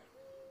like him?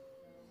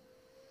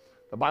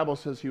 The Bible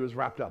says he was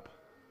wrapped up.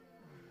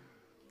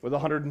 with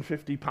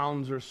 150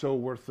 pounds or so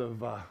worth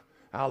of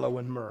aloe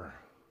and myrrh.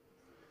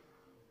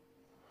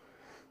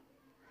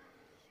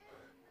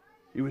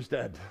 He was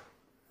dead.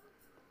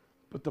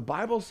 But the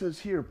Bible says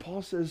here,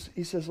 Paul says,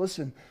 he says,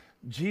 listen,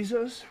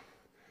 Jesus,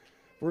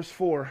 verse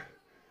 4,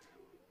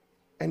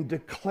 and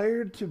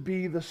declared to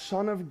be the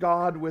Son of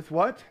God with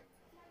what?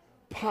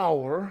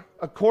 Power,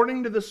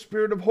 according to the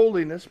Spirit of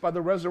holiness by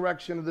the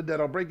resurrection of the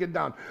dead. I'll break it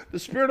down. The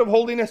Spirit of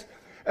holiness,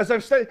 as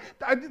I've said,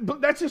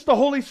 that's just the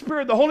Holy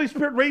Spirit. The Holy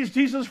Spirit raised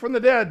Jesus from the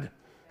dead.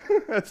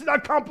 It's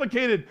not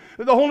complicated.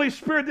 The Holy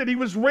Spirit, that he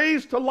was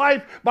raised to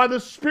life by the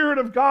Spirit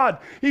of God.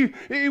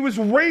 He was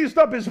raised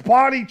up, his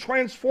body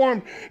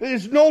transformed.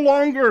 It no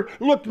longer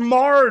looked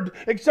marred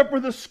except for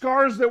the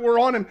scars that were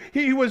on him.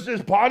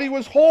 His body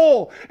was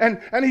whole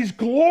and he's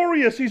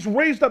glorious. He's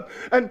raised up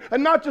and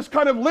not just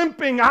kind of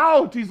limping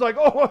out. He's like,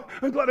 oh,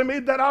 I'm glad I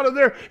made that out of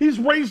there. He's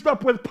raised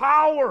up with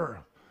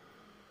power.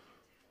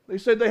 They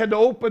said they had to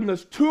open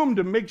this tomb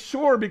to make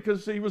sure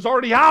because he was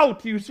already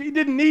out. He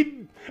didn't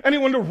need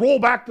anyone to roll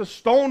back the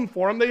stone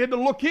for him. They had to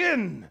look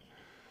in.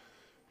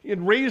 He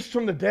had raised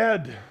from the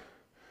dead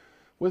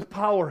with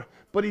power,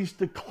 but he's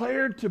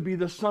declared to be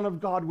the Son of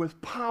God with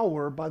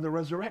power by the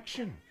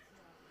resurrection.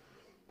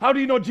 How do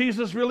you know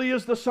Jesus really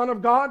is the Son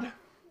of God?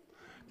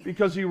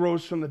 Because he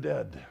rose from the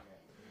dead.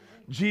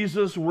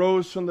 Jesus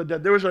rose from the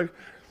dead. There was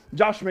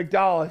Josh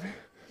McDowell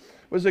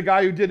was a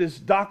guy who did his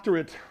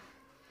doctorate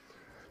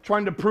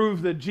trying to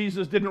prove that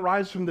Jesus didn't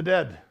rise from the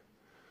dead.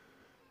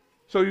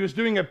 So he was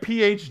doing a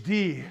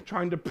PhD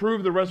trying to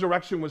prove the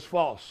resurrection was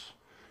false.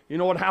 You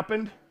know what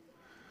happened?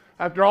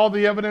 After all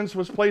the evidence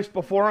was placed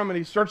before him and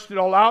he searched it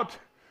all out,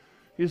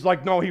 he's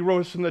like, no, he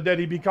rose from the dead.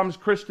 He becomes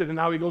Christian and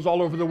now he goes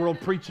all over the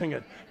world preaching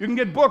it. You can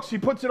get books. He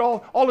puts it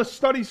all his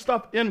study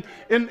stuff in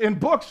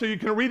books so you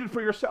can read it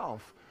for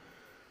yourself.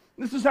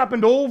 This has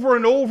happened over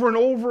and over and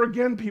over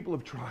again. People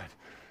have tried.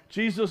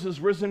 Jesus is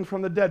risen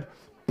from the dead.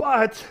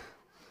 But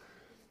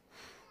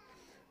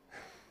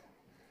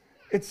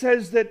it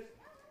says that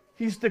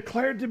he's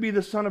declared to be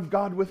the Son of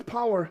God with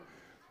power,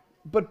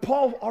 but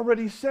Paul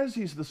already says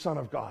he's the Son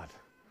of God.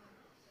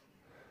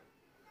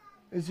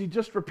 Is he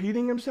just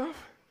repeating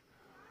himself?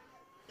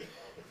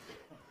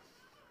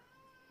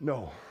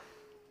 No.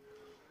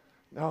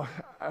 Now,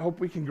 I hope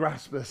we can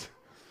grasp this.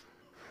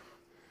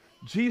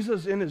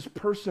 Jesus in his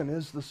person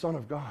is the Son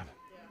of God.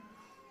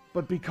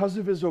 But because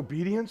of his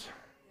obedience,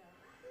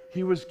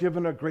 he was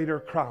given a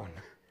greater crown.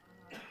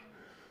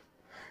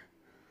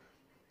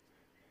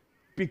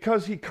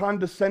 Because he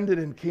condescended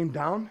and came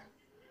down,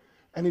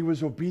 and he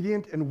was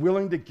obedient and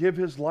willing to give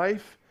his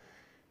life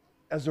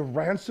as a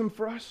ransom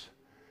for us,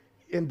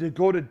 and to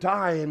go to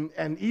die,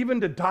 and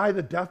even to die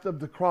the death of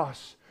the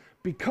cross.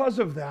 Because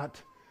of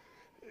that,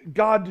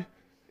 God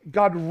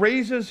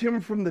raises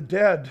him from the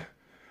dead,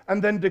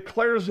 and then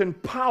declares in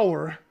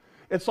power.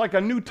 It's like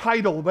a new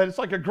title, but it's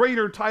like a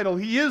greater title.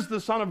 He is the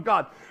Son of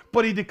God,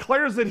 but he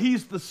declares that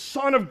he's the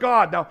Son of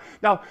God.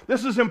 Now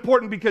this is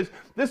important because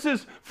this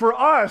is, for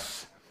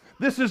us,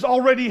 this has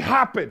already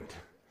happened,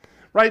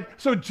 right?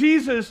 So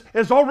Jesus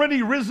has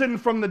already risen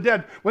from the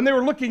dead. When they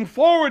were looking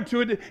forward to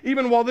it,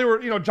 even while they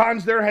were,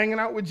 John's there hanging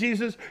out with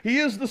Jesus, he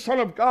is the Son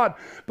of God.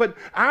 But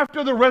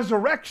after the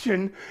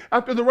resurrection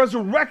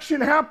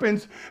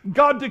happens,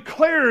 God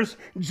declares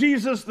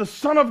Jesus the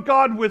Son of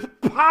God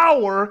with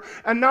power,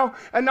 and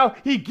now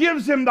he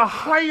gives him the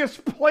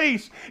highest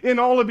place in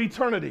all of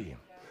eternity.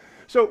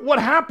 So what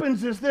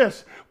happens is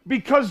this: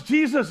 because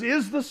Jesus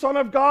is the Son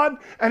of God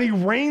and he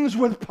reigns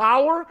with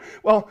power,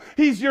 well,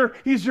 he's your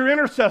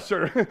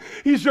intercessor.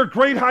 He's your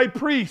great high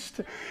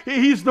priest.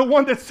 He's the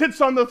one that sits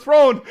on the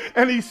throne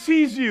and he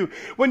sees you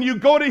when you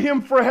go to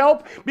him for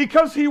help.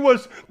 Because he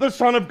was the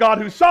Son of God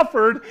who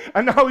suffered,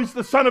 and now he's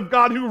the Son of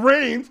God who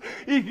reigns,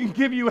 he can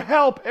give you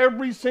help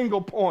every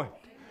single point.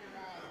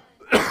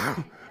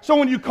 So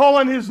when you call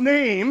on his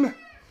name,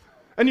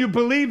 and you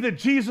believe that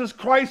Jesus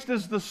Christ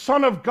is the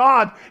Son of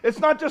God, it's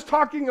not just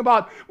talking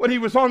about when he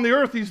was on the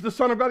earth, he's the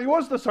Son of God. He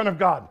was the Son of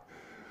God.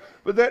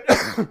 But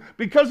that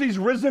because he's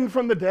risen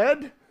from the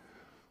dead,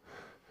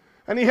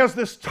 and he has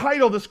this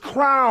title, this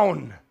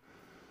crown,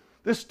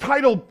 this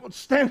title,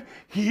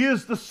 he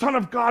is the Son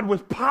of God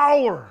with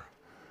power.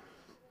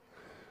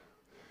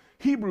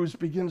 Hebrews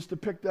begins to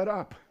pick that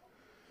up.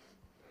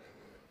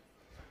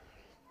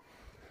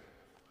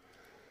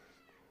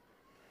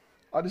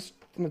 I just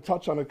going to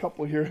touch on a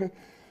couple here.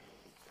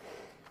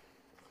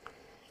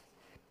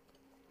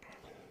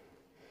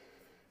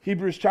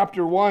 Hebrews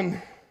chapter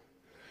 1.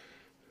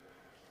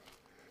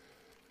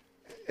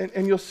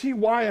 And you'll see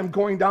why I'm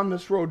going down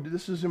this road.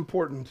 This is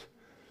important.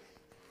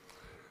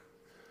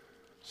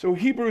 So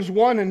Hebrews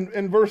 1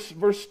 and verse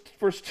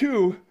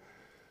 2,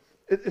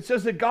 it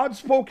says that God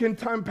spoke in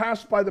time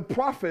past by the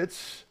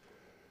prophets,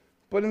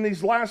 but in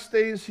these last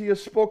days he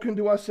has spoken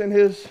to us in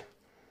his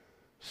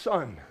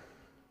Son.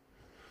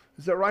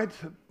 Is that right?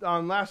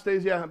 On last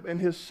days, yeah, in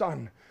his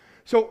Son.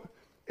 So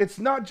it's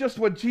not just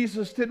what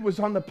Jesus did was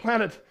on the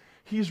planet.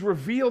 He's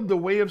revealed the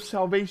way of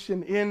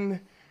salvation in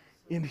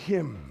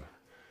him,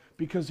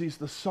 because he's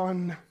the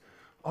Son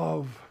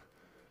of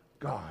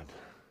God.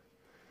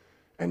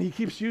 And he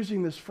keeps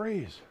using this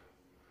phrase.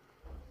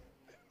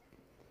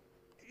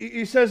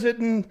 He says it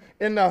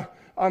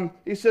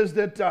he says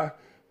that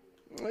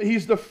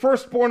he's the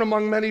firstborn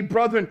among many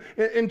brethren.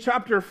 In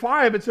chapter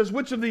 5, it says,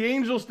 which of the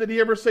angels did he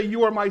ever say,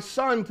 you are my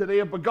son, today I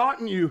have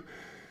begotten you?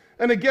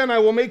 And again, I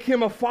will make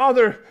him a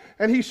father,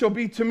 and he shall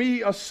be to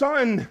me a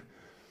son.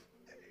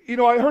 You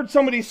know, I heard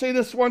somebody say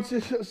this once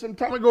some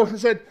time ago, and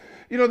said,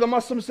 you know, the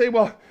Muslims say,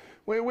 well,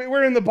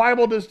 where in the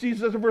Bible does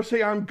Jesus ever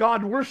say, I'm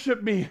God,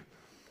 worship me?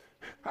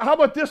 How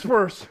about this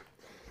verse?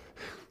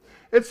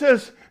 It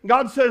says,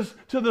 God says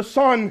to the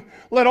Son,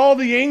 let all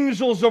the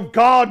angels of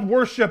God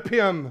worship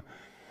him.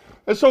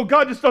 And so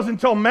God just doesn't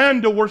tell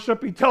man to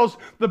worship. He tells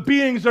the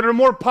beings that are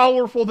more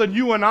powerful than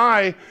you and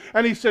I.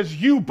 And he says,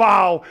 you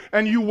bow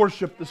and you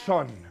worship the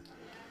Son.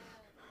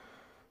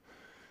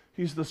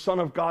 He's the Son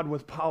of God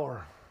with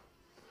power.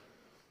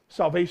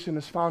 Salvation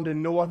is found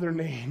in no other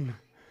name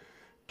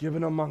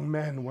given among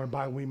men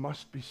whereby we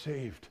must be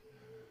saved.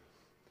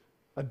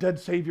 A dead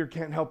Savior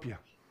can't help you.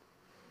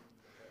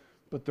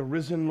 But the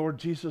risen Lord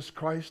Jesus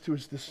Christ, who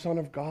is the Son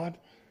of God,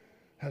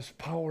 has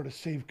power to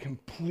save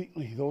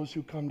completely those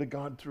who come to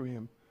God through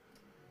him.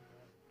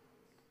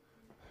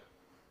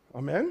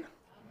 Amen?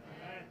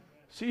 Amen.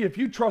 See, if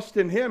you trust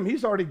in him,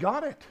 he's already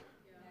got it.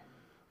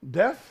 Yeah.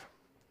 Death,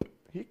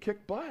 he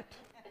kicked butt.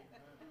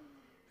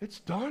 It's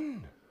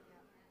done.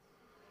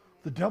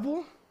 The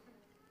devil,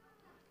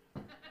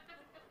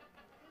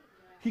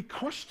 he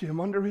crushed him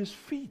under his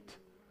feet.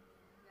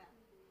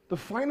 The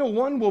final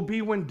one will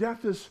be when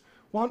death is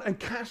wound and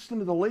cast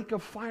into the lake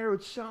of fire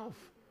itself.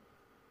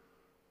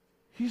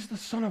 He's the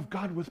Son of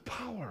God with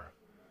power,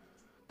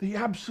 the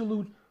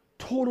absolute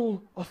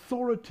total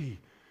authority.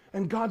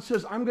 And God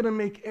says, I'm going to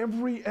make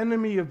every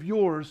enemy of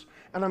yours,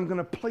 and I'm going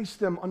to place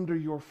them under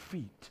your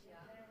feet.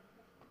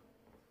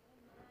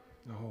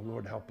 Oh,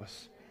 Lord, help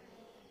us.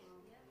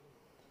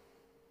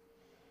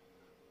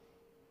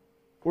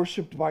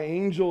 Worshipped by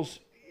angels.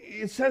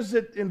 It says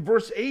that in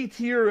verse 8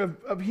 here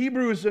of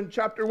Hebrews in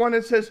chapter 1,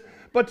 it says,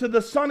 but to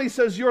the Son, he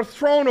says, your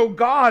throne, O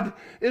God,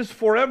 is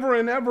forever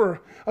and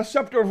ever. A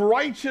scepter of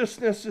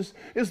righteousness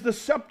is the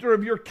scepter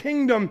of your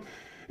kingdom.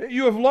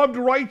 You have loved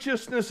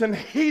righteousness and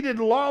hated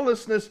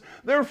lawlessness.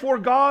 Therefore,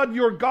 God,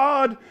 your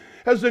God,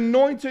 has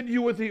anointed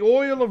you with the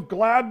oil of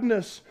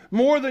gladness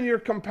more than your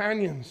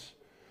companions.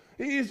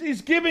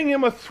 He's giving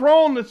him a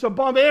throne that's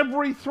above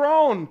every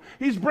throne.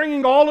 He's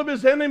bringing all of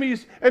his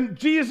enemies, and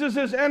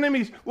Jesus'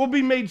 enemies will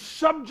be made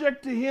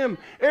subject to him,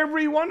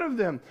 every one of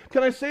them.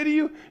 Can I say to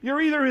you,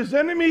 you're either his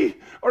enemy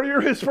or you're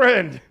his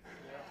friend.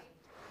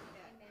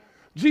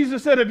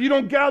 Jesus said, if you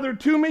don't gather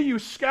to me, you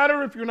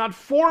scatter. If you're not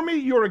for me,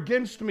 you're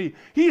against me.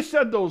 He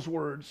said those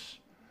words.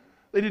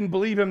 They didn't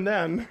believe him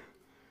then.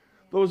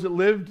 Those that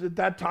lived at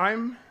that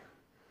time,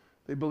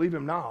 they believe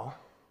him now.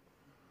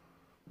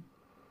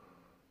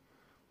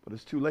 But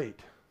it's too late.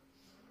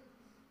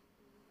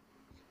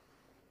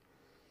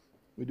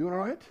 We doing all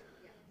right?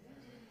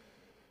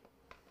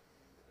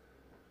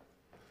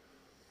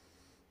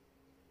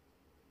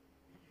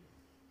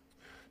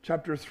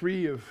 Chapter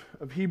 3 of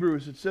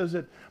Hebrews, it says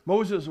that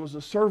Moses was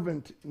a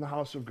servant in the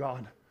house of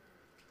God,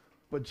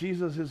 but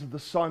Jesus is the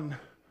Son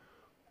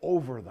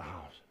over the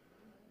house.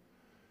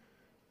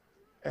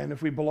 And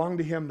if we belong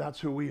to him, that's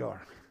who we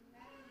are.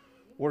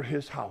 We're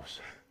his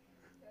house.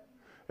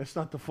 It's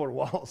not the four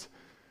walls.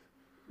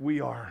 We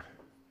are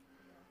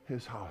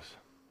his house.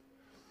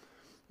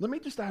 Let me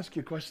just ask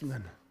you a question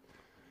then.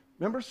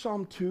 Remember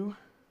Psalm 2?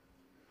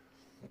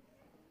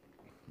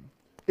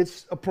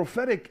 It's a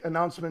prophetic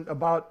announcement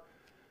about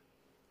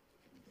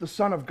the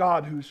Son of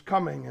God who's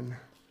coming, and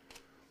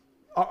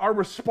our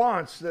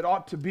response that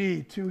ought to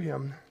be to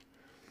him.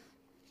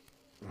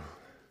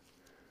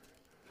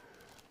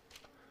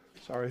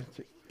 Sorry,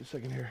 take a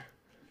second here.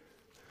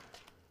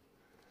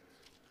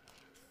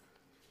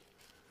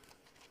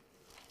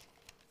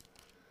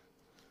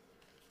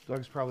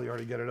 Doug's probably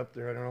already got it up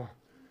there, I don't know.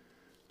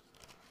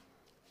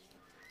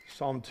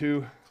 Psalm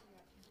 2.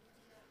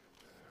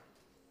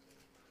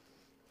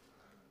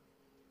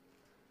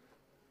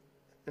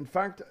 In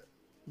fact,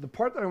 the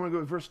part that I want to go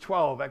with, verse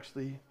 12,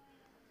 actually,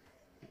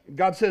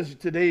 God says,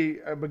 today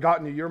I've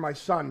begotten you, you're my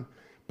son.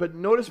 But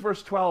notice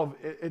verse 12,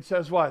 it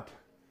says what?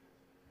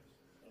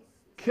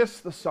 Kiss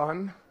the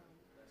Son,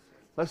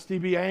 lest he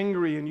be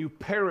angry and you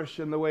perish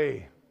in the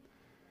way,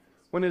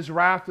 when his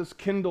wrath is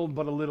kindled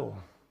but a little.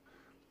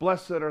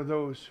 Blessed are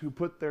those who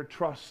put their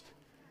trust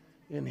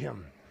in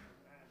him.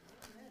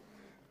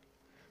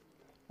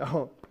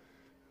 Now,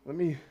 let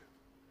me...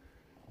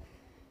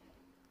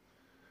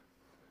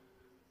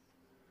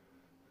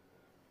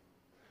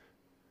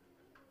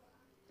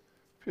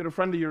 If you had a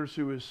friend of yours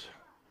who was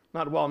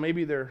not well,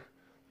 maybe their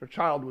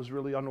child was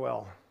really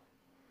unwell.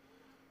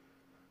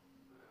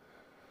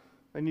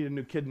 They need a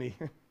new kidney.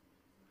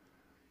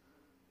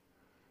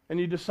 And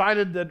you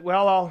decided that,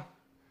 well,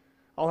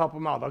 I'll help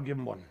them out. I'll give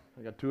them one.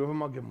 I got two of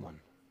them, I'll give them one.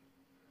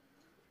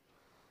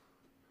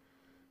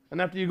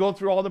 And after you go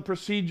through all the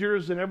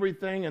procedures and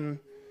everything, and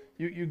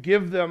you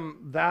give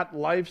them that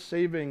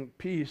life-saving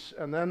piece,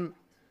 and then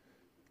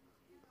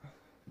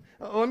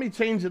Let me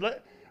change it.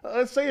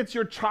 Let's say it's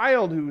your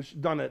child who's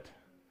done it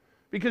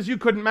because you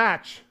couldn't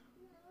match.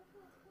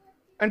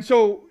 And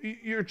so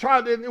your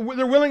child, they're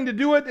willing to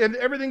do it, and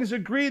everything is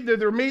agreed.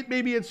 They're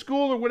maybe at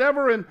school or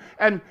whatever,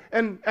 and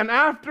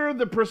after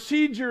the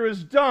procedure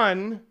is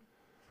done,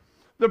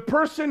 the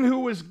person who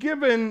was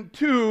given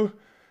to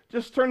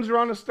just turns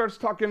around and starts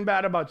talking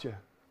bad about you.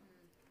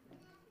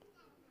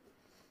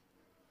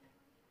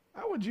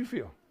 How would you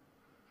feel?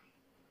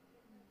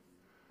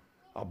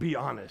 I'll be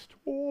honest.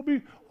 It'd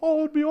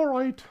be all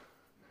right.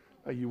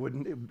 You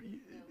wouldn't.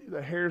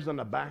 The hairs on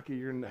the back of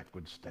your neck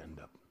would stand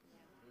up.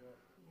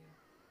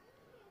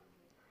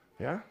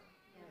 Yeah?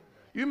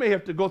 You may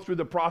have to go through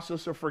the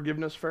process of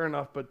forgiveness, fair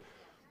enough, but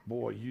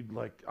boy, you'd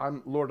like,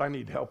 Lord, I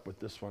need help with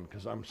this one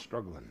because I'm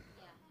struggling.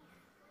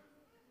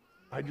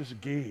 I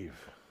just gave.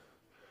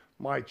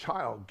 My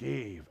child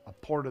gave a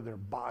part of their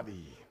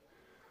body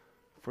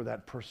for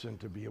that person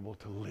to be able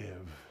to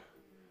live.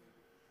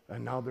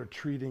 And now they're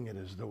treating it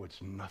as though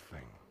it's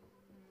nothing.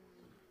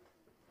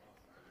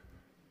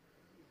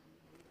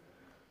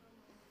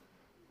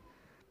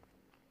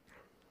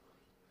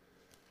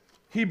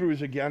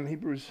 Hebrews again,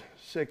 Hebrews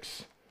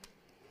 6.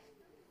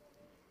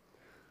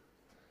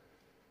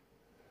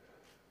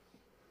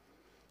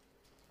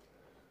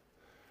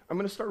 I'm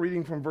going to start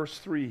reading from verse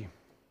 3.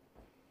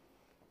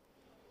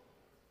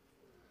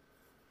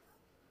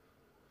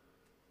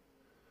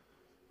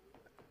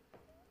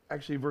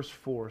 Actually, verse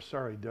 4.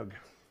 Sorry, Doug.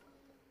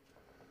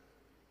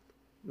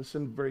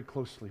 Listen very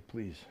closely,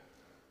 please.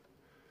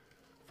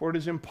 For it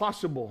is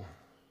impossible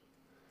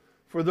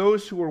for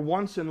those who were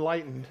once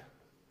enlightened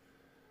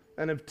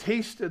and have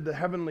tasted the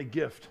heavenly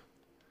gift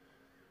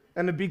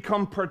and have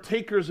become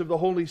partakers of the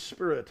Holy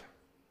Spirit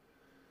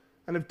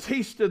and have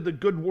tasted the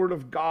good word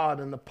of God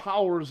and the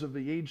powers of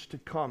the age to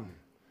come,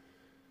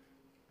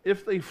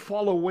 if they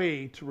fall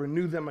away, to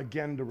renew them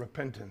again to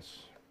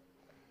repentance,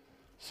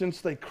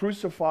 since they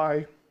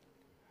crucify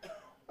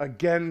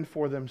again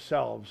for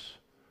themselves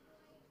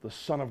the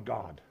Son of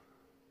God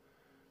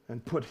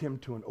and put him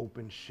to an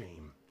open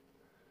shame.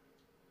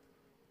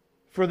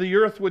 For the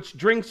earth which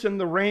drinks in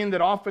the rain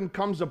that often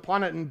comes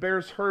upon it and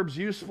bears herbs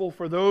useful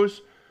for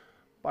those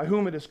by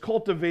whom it is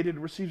cultivated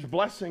receives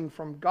blessing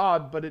from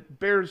God, but it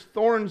bears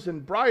thorns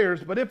and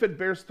briars. But if it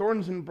bears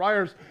thorns and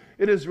briars,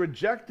 it is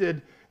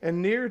rejected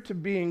and near to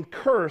being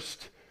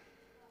cursed,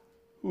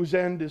 whose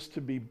end is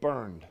to be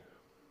burned.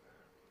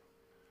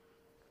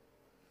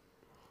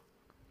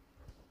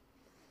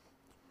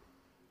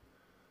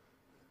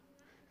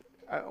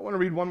 I want to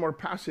read one more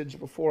passage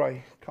before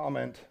I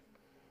comment.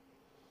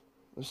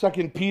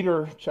 2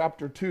 Peter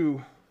chapter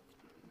 2,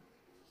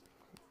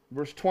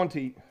 verse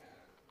 20.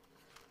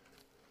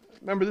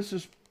 Remember, this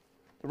is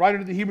the writer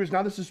to the Hebrews.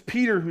 Now this is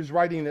Peter who's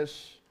writing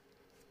this.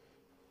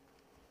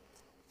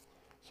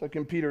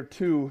 2 Peter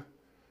 2.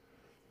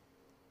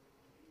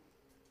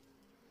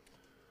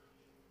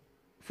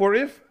 For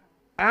if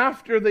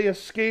after they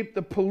escape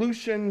the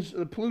pollutions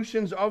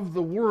of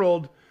the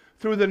world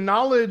through the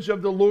knowledge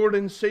of the Lord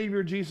and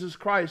Savior Jesus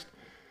Christ,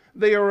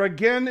 they are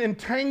again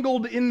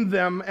entangled in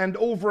them and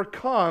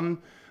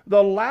overcome,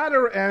 the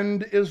latter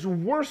end is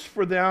worse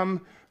for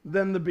them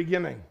than the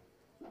beginning.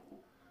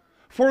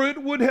 For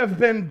it would have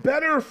been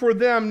better for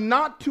them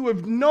not to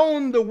have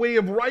known the way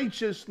of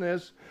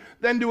righteousness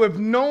than to have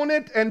known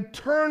it and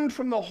turned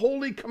from the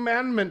holy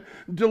commandment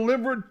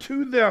delivered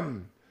to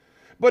them.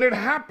 But it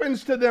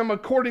happens to them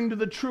according to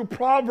the true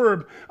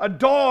proverb, a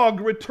dog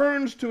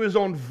returns to his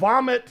own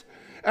vomit,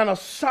 and a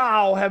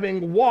sow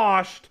having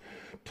washed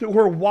to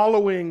her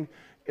wallowing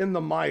in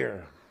the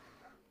mire.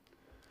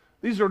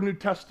 These are New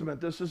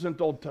Testament. This isn't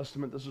Old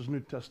Testament. This is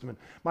New Testament.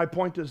 My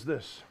point is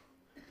this.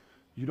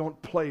 You don't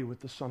play with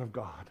the Son of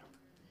God.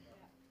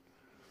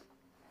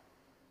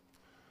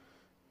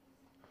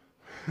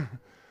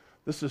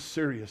 This is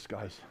serious,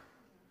 guys.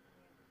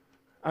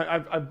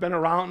 I've been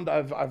around.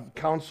 I've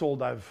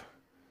counseled. I've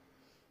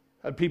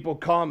had people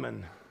come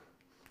and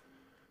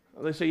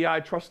they say, yeah, I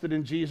trusted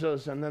in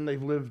Jesus, and then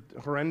they've lived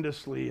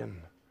horrendously.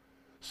 And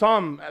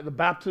some at the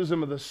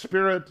baptism of the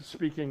Spirit,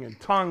 speaking in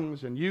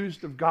tongues and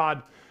used of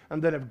God,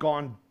 and then have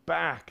gone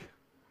back.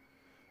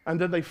 And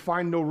then they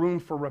find no room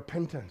for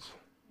repentance.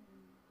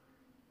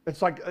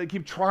 It's like they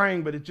keep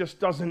trying, but it just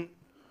doesn't,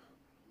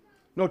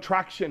 no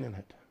traction in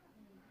it.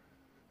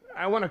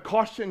 I want to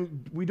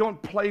caution, we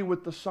don't play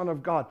with the Son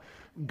of God.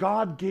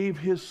 God gave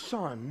his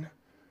Son,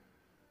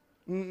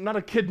 not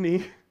a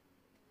kidney,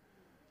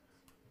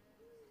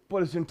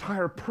 but his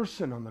entire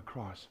person on the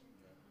cross.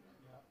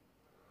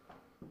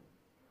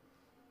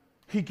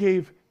 He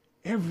gave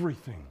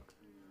everything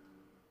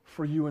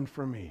for you and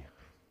for me.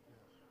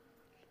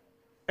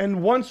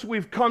 And once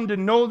we've come to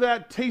know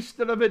that,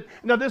 tasted of it,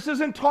 now this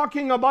isn't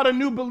talking about a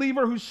new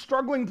believer who's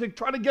struggling to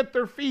try to get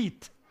their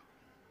feet.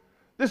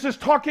 This is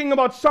talking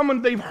about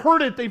someone, they've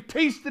heard it, they've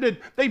tasted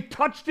it, they've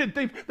touched it,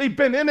 they've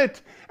been in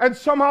it, and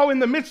somehow in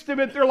the midst of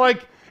it, they're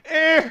like,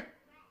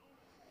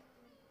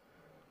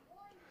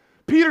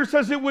 Peter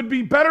says it would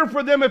be better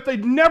for them if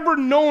they'd never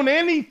known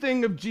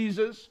anything of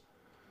Jesus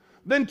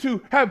than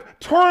to have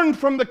turned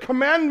from the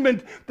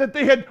commandment that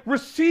they had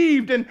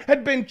received and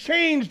had been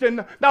changed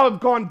and now have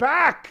gone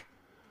back.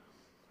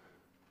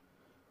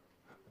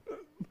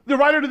 The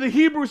writer to the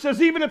Hebrews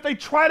says even if they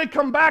try to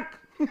come back,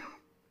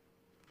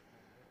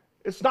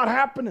 it's not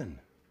happening.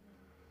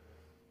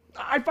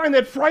 I find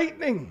that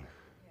frightening.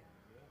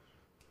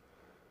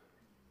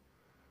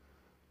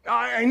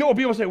 I know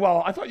people say,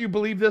 well, I thought you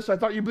believed this, I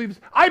thought you believed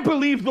this. I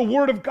believe the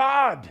Word of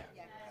God.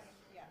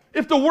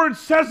 If the Word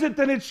says it,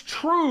 then it's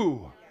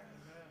true.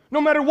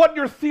 No matter what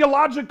your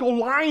theological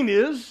line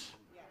is,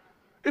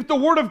 if the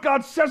Word of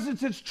God says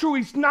it's true,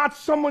 He's not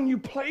someone you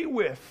play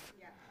with.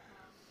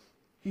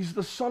 He's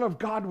the Son of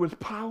God with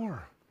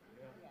power.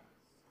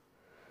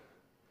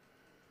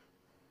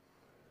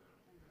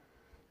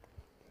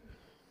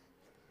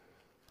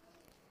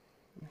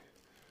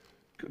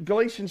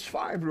 Galatians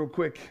 5 real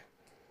quick.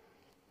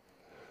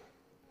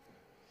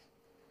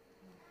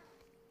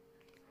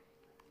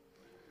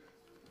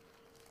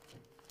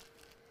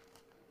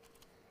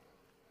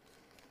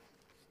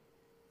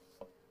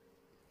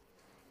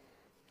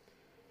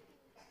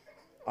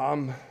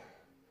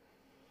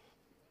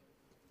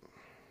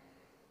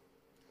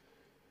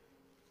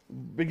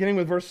 Beginning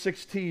with verse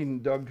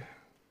 16, Doug.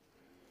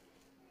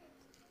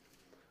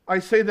 I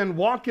say then,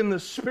 walk in the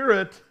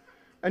Spirit,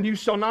 and you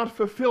shall not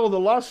fulfill the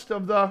lust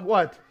of the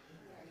what?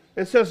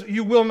 It says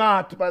you will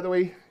not, by the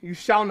way. You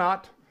shall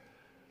not.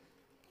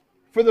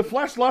 For the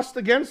flesh lusts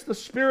against the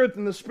Spirit,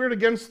 and the Spirit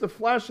against the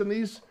flesh, and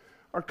these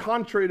are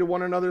contrary to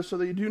one another, so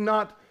that you do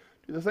not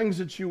do the things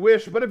that you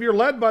wish. But if you're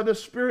led by the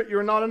Spirit,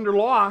 you're not under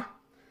law.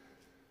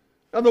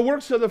 Now the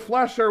works of the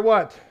flesh are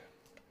what?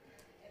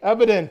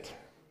 Evident.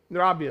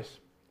 They're obvious.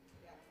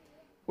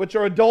 Which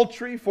are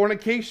adultery,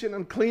 fornication,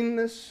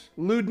 uncleanness,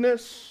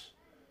 lewdness.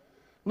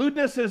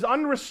 Lewdness is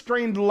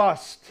unrestrained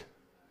lust.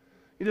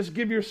 You just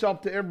give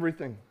yourself to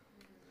everything.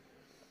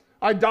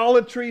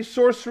 Idolatry,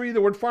 sorcery, the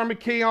word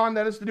pharmakeon,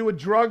 that has to do with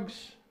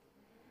drugs.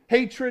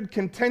 Hatred,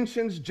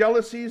 contentions,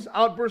 jealousies,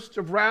 outbursts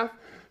of wrath,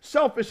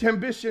 selfish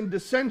ambition,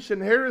 dissension,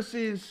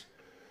 heresies.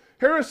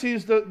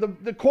 Heresies,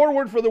 the core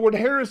word for the word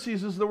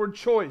heresies is the word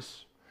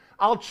choice.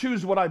 I'll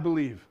choose what I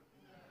believe.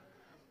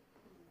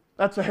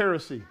 That's a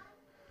heresy.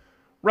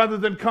 Rather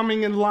than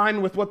coming in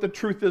line with what the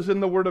truth is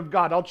in the Word of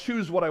God, I'll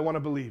choose what I want to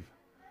believe.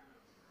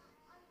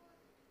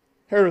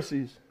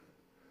 Heresies.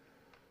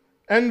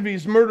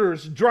 Envies,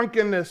 murders,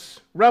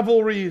 drunkenness,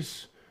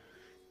 revelries.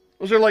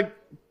 Those are like,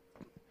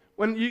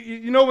 when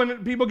you know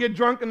when people get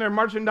drunk and they're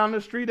marching down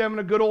the street having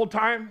a good old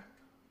time?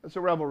 That's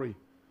a revelry.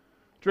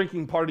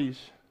 Drinking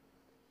parties.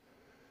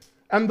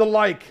 And the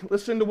like.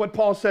 Listen to what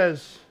Paul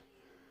says.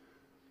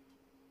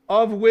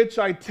 Of which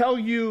I tell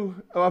you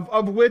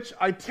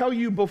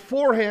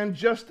beforehand,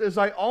 just as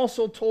I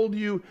also told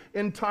you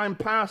in time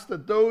past,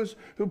 that those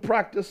who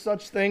practice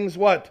such things,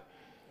 what?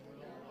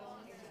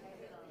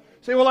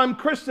 Say, well, I'm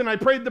Christian, I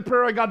prayed the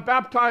prayer, I got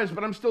baptized,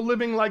 but I'm still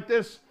living like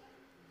this.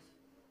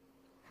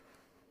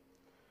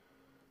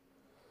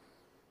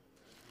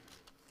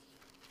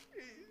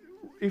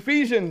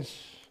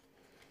 Ephesians.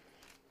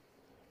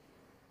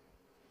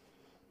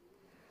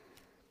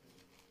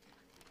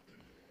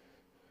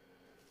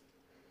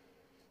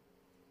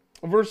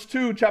 Verse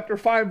 2, chapter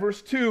 5,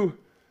 verse 2.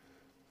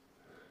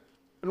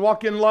 And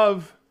walk in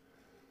love,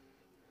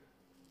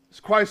 as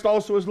Christ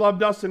also has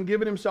loved us and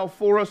given himself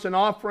for us, an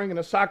offering and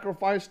a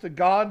sacrifice to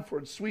God for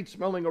its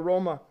sweet-smelling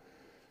aroma.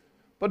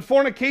 But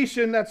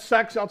fornication, that's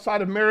sex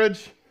outside of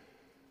marriage.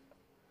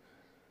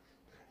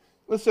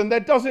 Listen,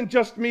 that doesn't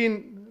just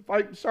mean,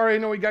 sorry, I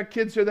know we got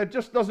kids here, that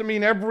just doesn't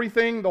mean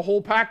everything, the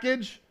whole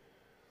package.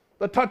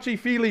 The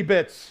touchy-feely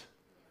bits.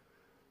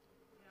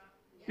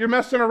 You're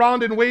messing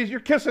around in ways, you're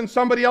kissing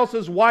somebody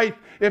else's wife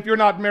if you're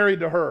not married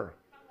to her.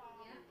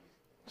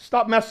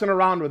 Stop messing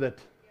around with it.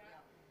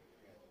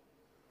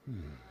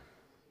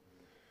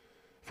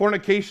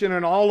 Fornication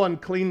and all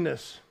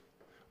uncleanness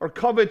or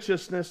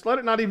covetousness, let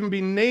it not even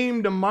be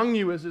named among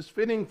you as is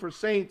fitting for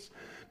saints.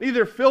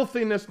 Neither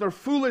filthiness, nor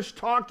foolish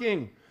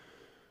talking,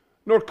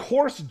 nor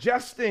coarse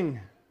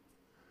jesting,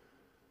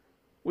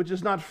 which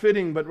is not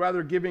fitting, but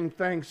rather giving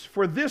thanks.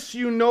 For this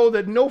you know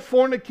that no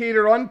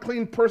fornicator,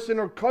 unclean person,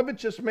 or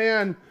covetous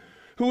man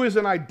who is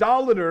an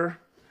idolater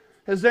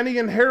has any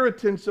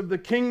inheritance of the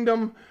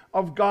kingdom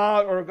of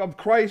God, or of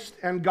Christ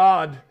and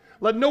God.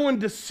 Let no one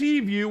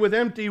deceive you with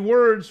empty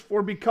words,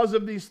 for because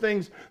of these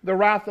things the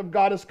wrath of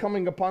God is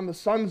coming upon the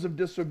sons of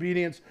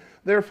disobedience.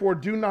 Therefore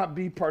do not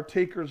be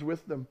partakers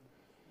with them.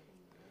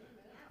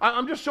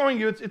 I'm just showing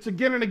you, it's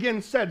again and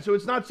again said, so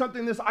it's not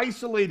something that's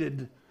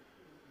isolated.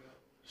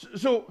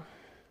 So,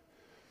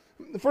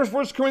 the first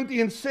 1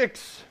 Corinthians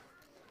 6,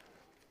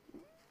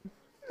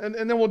 and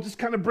then we'll just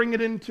kind of bring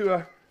it into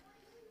a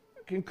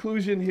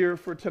conclusion here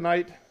for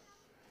tonight.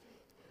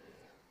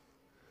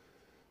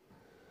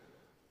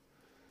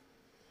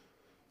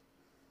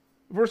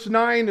 Verse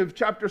 9 of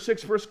chapter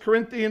 6, 1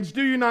 Corinthians,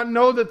 do you not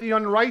know that the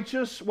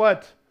unrighteous,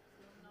 what?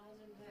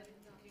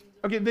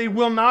 Okay, they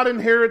will not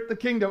inherit the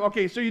kingdom.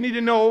 Okay, so you need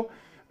to know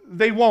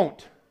they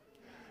won't.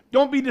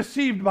 Don't be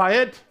deceived by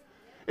it.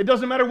 It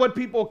doesn't matter what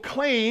people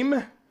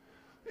claim.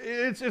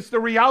 It's the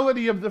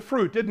reality of the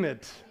fruit, isn't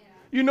it?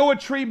 You know a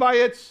tree by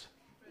its...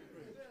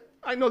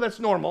 I know that's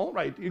normal,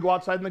 right? You go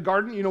outside in the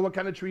garden, you know what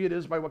kind of tree it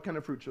is by what kind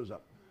of fruit shows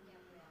up.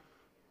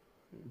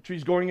 The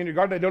tree's growing in your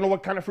garden, I don't know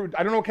what kind of fruit,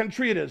 I don't know what kind of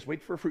tree it is.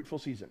 Wait for a fruitful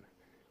season.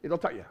 It'll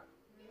tell you.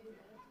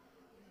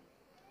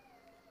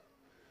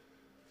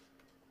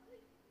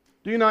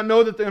 Do you not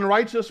know that the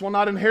unrighteous will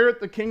not inherit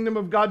the kingdom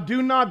of God?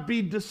 Do not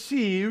be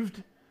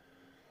deceived.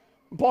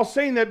 Paul's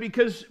saying that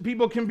because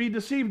people can be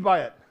deceived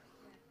by it.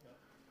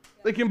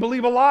 They can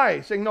believe a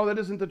lie, saying, no, that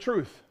isn't the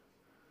truth.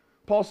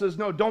 Paul says,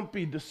 no, don't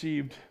be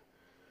deceived.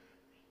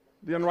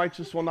 The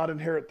unrighteous will not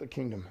inherit the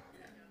kingdom.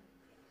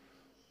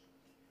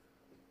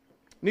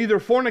 Neither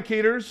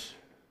fornicators,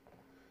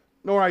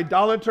 nor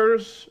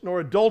idolaters, nor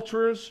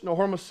adulterers, nor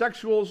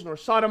homosexuals, nor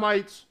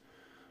sodomites,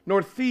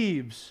 nor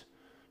thieves,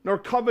 nor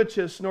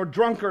covetous, nor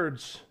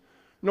drunkards,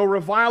 nor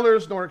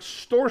revilers, nor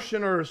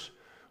extortioners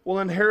will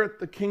inherit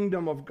the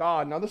kingdom of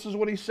God. Now this is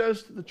what he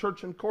says to the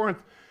church in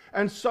Corinth.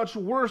 And such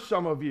were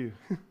some of you.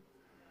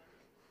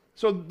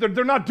 So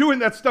they're not doing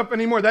that stuff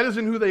anymore. That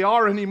isn't who they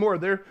are anymore.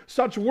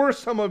 Such were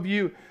some of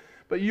you.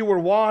 But you were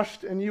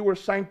washed and you were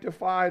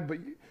sanctified.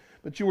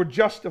 But you were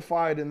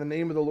justified in the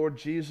name of the Lord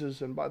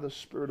Jesus and by the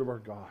Spirit of our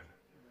God.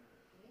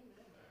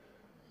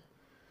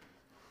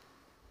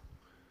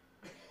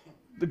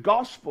 The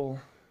gospel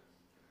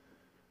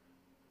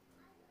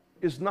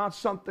is not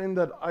something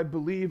that I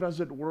believe,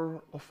 as it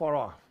were, afar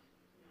off.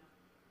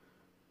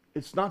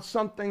 It's not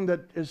something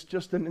that is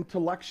just an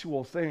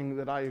intellectual thing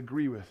that I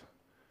agree with.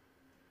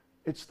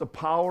 It's the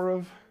power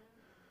of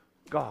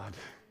God.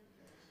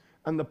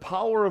 And the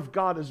power of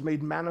God is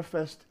made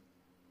manifest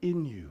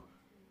in you.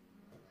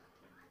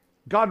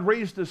 God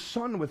raised his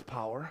Son with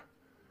power,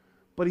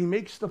 but he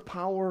makes the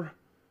power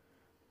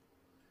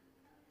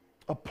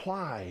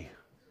apply.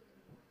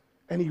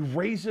 And he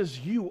raises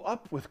you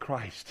up with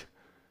Christ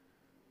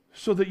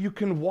so that you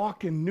can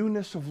walk in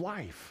newness of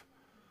life.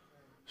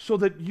 So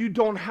that you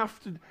don't have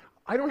to,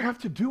 I don't have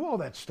to do all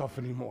that stuff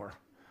anymore.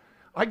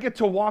 I get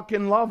to walk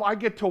in love. I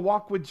get to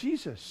walk with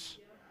Jesus.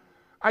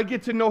 I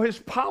get to know his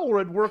power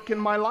at work in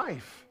my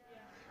life.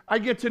 I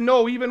get to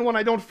know even when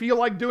I don't feel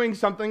like doing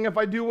something, if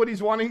I do what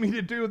he's wanting me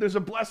to do, there's a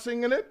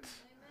blessing in it.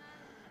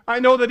 I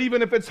know that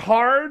even if it's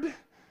hard.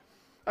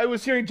 I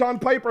was hearing John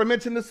Piper, I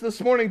mentioned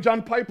this morning.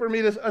 John Piper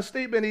made a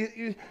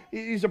statement.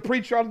 He's a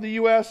preacher out of the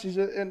U.S. He's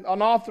an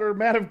author,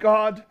 man of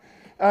God.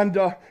 And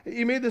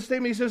he made this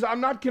statement. He says, I'm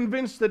not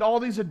convinced that all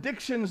these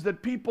addictions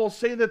that people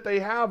say that they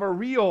have are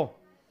real.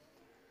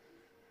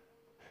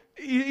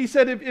 He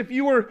said if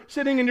you were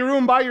sitting in your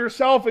room by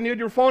yourself and you had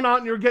your phone out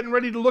and you're getting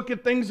ready to look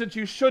at things that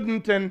you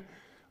shouldn't, and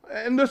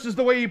this is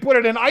the way he put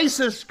it, and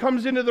ISIS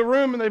comes into the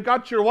room and they've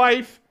got your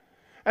wife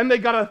and they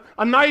got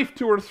a knife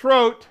to her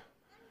throat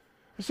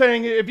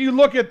saying, if you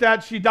look at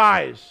that, she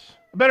dies.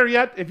 Better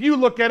yet, if you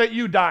look at it,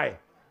 you die.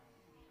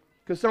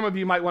 Because some of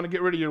you might want to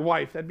get rid of your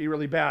wife. That'd be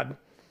really bad.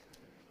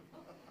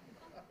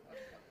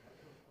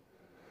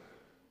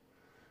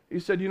 He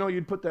said,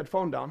 you'd put that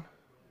phone down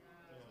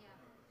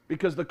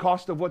because the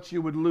cost of what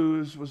you would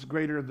lose was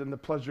greater than the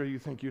pleasure you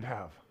think you'd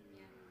have.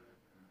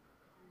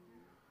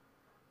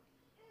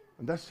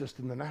 And that's just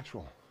in the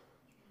natural.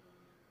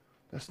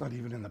 That's not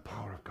even in the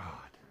power of God.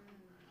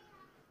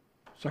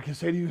 So I can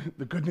say to you,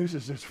 the good news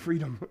is there's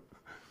freedom.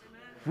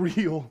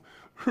 Real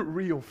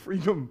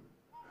freedom.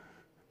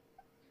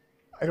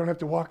 I don't have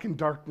to walk in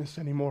darkness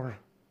anymore.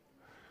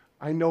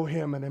 I know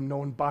him and am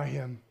known by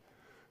him.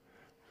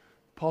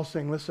 Paul's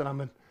saying, listen,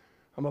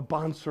 I'm a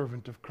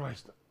bondservant of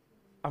Christ.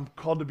 I'm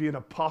called to be an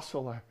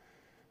apostle.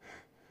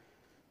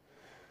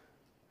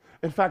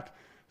 In fact,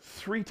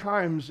 3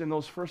 times in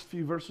those first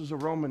few verses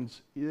of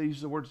Romans, he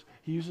uses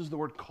the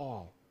word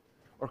call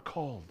or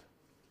called.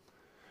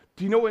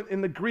 Do you know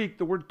in the Greek,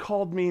 the word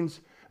called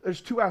means,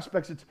 there's 2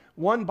 aspects. It's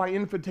one, by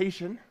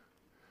invitation.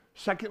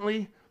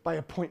 Secondly, by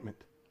appointment.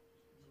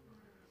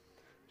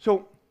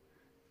 So,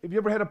 have you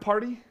ever had a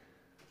party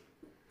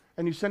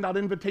and you send out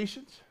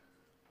invitations?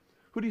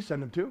 Who do you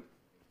send them to?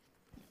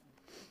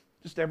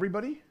 Just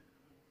everybody?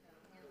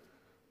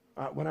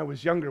 When I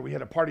was younger, we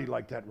had a party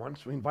like that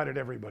once. We invited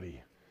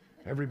everybody.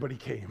 Everybody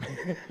came.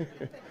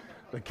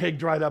 The cake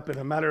dried up in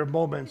a matter of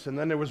moments, and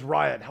then there was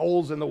riot,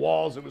 holes in the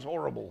walls. It was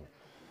horrible.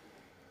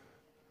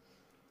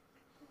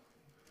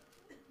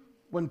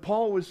 When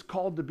Paul was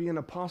called to be an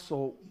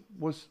apostle,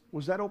 was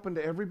that open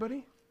to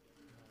everybody?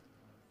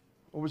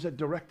 Or was that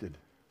directed?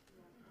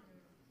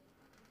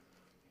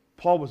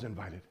 Paul was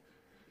invited.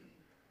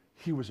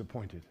 He was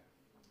appointed.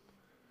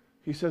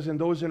 He says, and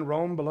those in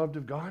Rome, beloved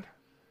of God,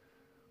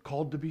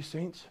 called to be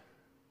saints.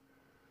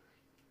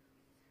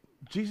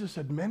 Jesus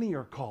said, many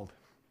are called.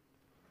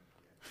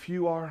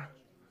 Few are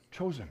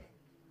chosen.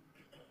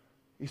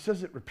 He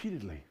says it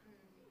repeatedly.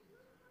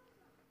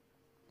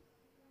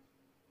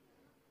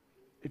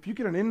 If you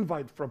get an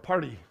invite for a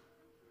party,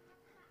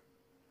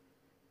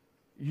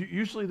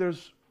 usually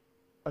there's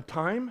a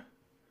time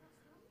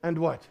and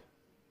what?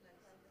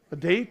 A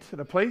date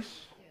and a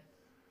place.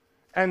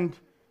 And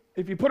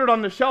if you put it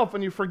on the shelf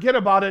and you forget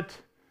about it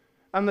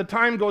and the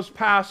time goes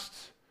past,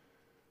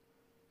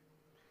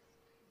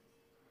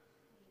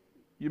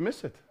 you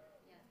miss it.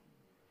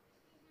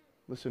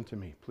 Listen to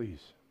me, please.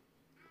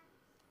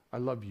 I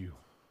love you.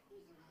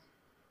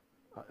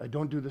 I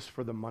don't do this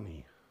for the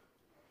money.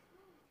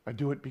 I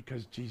do it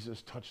because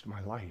Jesus touched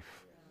my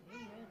life.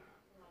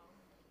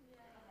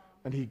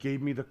 And he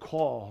gave me the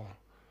call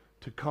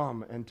to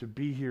come and to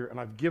be here. And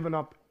I've given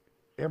up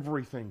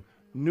everything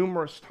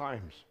numerous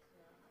times.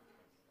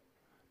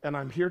 And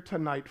I'm here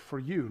tonight for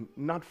you,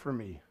 not for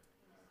me.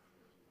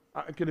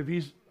 I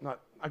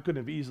couldn't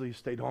have easily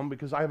stayed home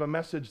because I have a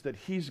message that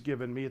he's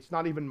given me. It's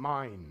not even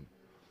mine.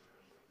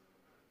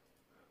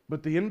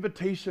 But the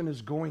invitation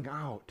is going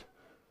out.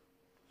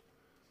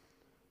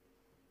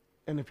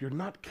 And if you're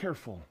not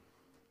careful,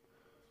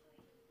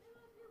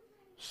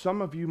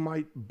 some of you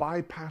might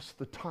bypass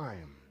the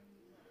time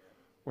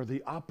where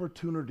the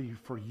opportunity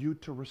for you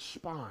to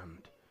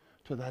respond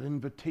to that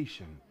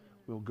invitation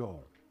will go.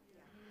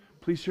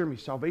 Please hear me.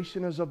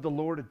 Salvation is of the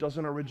Lord. It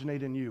doesn't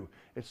originate in you.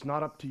 It's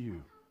not up to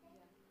you.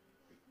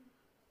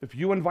 If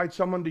you invite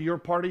someone to your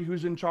party,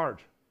 who's in charge?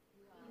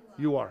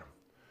 You are.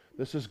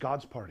 This is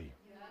God's party.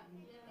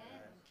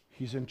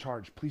 He's in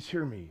charge. Please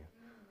hear me.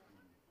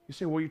 You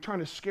say, well, you're trying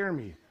to scare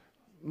me.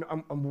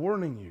 No, I'm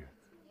warning you.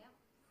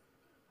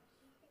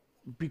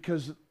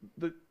 Because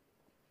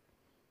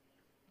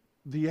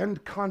the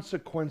end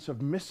consequence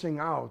of missing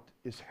out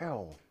is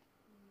hell.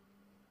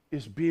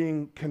 Is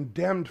being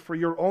condemned for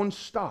your own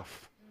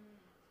stuff.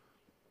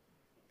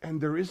 And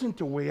there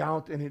isn't a way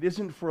out, and it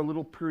isn't for a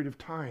little period of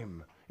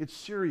time. It's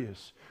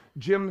serious.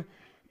 Jim,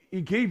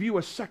 he gave you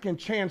a second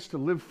chance to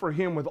live for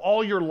him with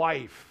all your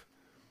life.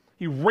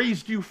 He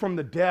raised you from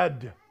the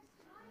dead.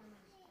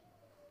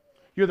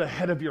 You're the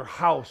head of your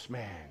house,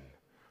 man.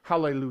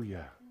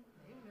 Hallelujah.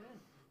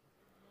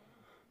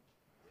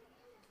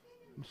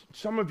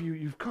 Some of you,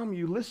 you've come,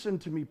 you listen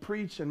to me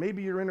preach, and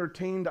maybe you're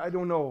entertained. I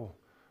don't know.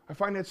 I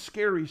find that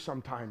scary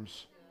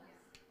sometimes.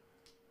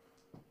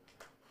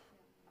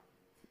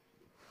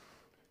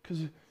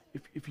 Because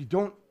if you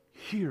don't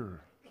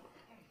hear,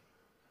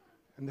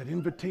 and that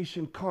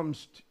invitation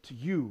comes to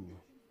you,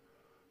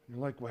 you're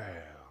like, well.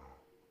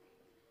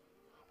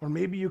 Or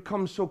maybe you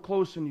come so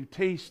close and you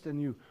taste and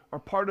you are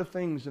part of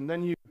things, and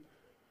then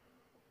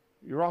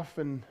you're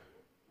often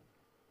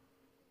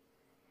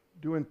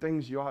doing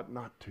things you ought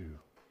not to.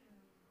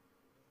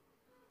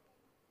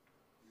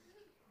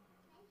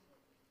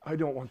 I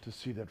don't want to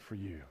see that for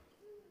you.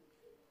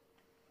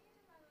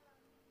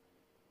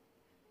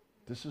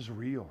 This is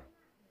real.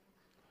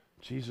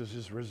 Jesus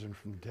is risen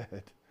from the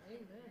dead.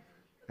 Amen.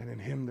 And in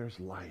him there's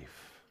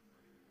life.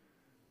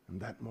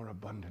 And that more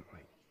abundantly.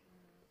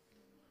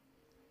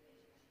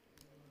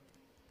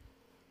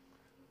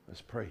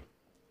 Let's pray.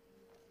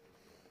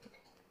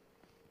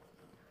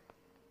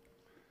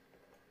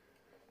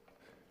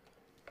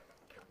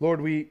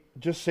 Lord, we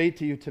just say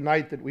to you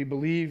tonight that we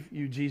believe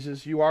you,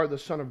 Jesus. You are the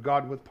Son of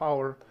God with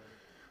power,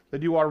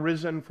 that you are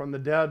risen from the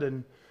dead,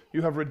 and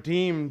you have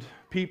redeemed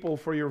people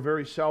for your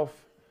very self.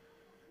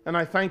 And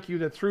I thank you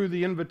that through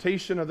the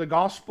invitation of the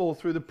gospel,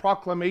 through the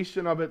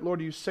proclamation of it,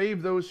 Lord, you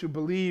save those who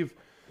believe,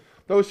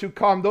 those who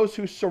come, those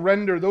who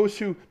surrender, those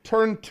who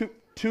turn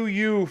to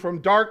you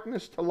from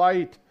darkness to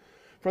light,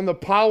 from the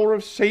power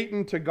of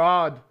Satan to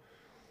God.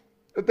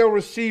 That they'll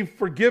receive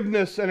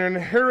forgiveness and an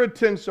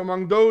inheritance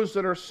among those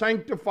that are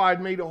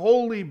sanctified, made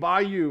holy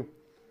by you.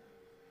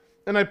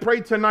 And I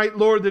pray tonight,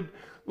 Lord, that,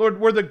 Lord,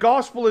 where the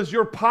gospel is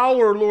your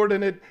power, Lord,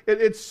 and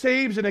it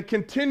saves and it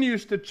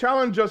continues to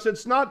challenge us.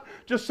 It's not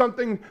just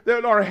something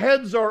that our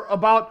heads are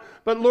about,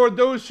 but Lord,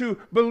 those who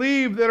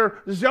believe, that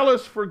are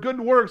zealous for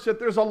good works, that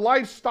there's a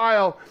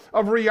lifestyle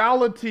of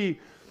reality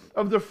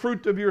of the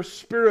fruit of your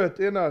Spirit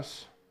in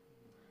us.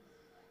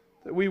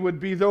 That we would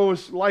be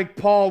those, like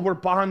Paul, we're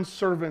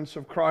bondservants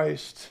of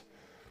Christ.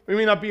 We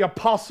may not be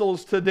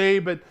apostles today,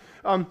 but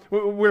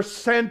we're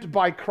sent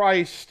by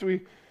Christ.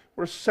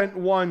 We're sent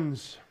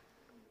ones.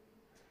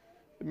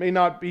 It may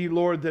not be,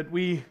 Lord, that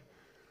we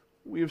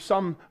have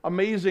some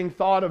amazing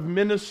thought of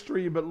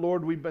ministry, but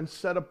Lord, we've been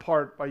set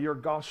apart by your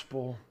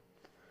gospel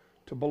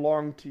to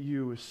belong to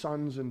you as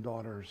sons and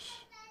daughters.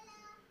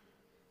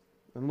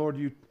 And Lord,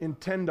 you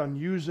intend on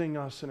using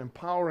us and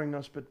empowering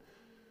us, but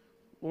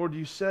Lord,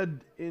 you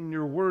said in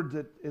your word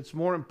that it's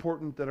more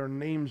important that our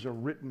names are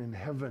written in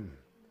heaven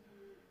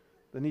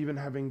than even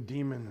having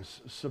demons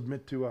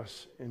submit to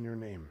us in your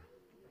name.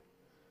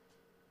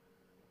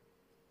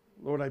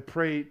 Lord, I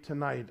pray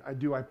tonight,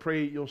 I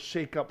pray you'll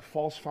shake up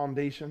false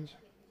foundations.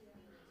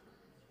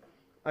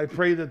 I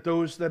pray that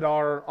those that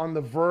are on the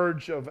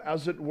verge of,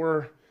 as it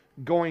were,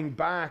 going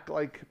back,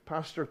 like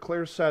Pastor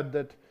Claire said,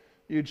 that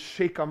you'd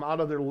shake them out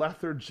of their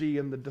lethargy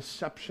and the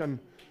deception.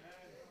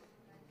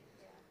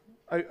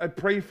 I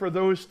pray for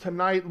those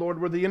tonight, Lord,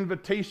 where the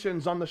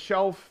invitation's on the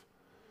shelf.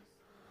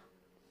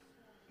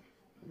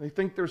 They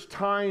think there's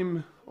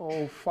time.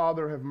 Oh,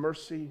 Father, have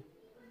mercy.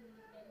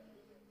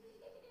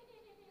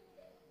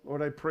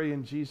 Lord, I pray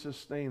in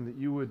Jesus' name that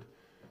you would,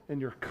 in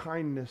your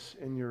kindness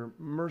and your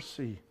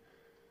mercy,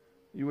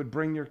 you would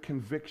bring your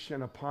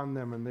conviction upon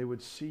them and they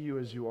would see you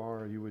as you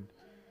are. You would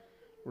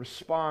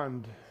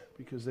respond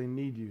because they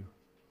need you.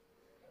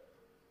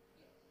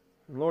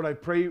 And Lord, I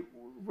pray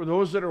for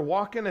those that are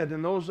walking it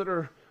and those that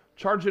are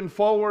charging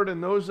forward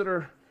and those that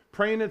are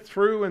praying it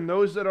through and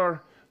those that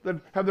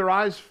have their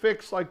eyes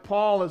fixed like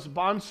Paul as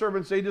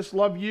bondservants. They just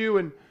love you.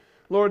 And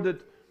Lord,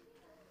 that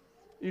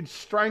you'd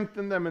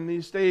strengthen them in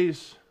these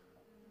days.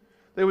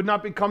 They would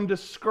not become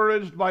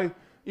discouraged by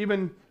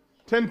even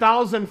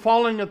 10,000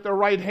 falling at their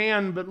right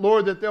hand, but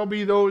Lord, that there'll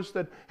be those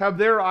that have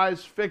their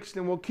eyes fixed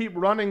and will keep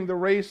running the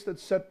race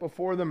that's set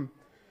before them.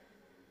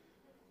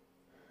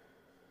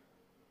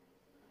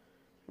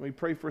 We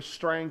pray for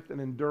strength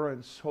and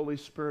endurance. Holy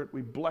Spirit,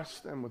 we bless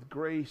them with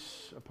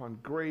grace upon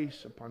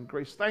grace upon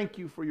grace. Thank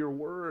you for your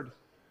word.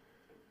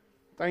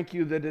 Thank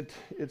you that it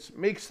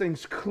makes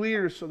things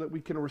clear so that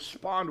we can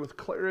respond with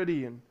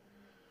clarity. And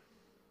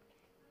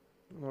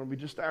Lord, we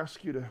just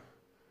ask you to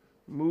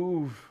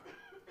move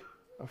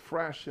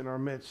afresh in our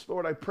midst.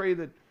 Lord, I pray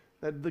that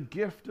the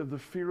gift of the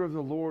fear of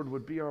the Lord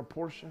would be our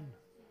portion.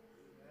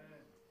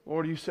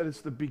 Lord, you said it's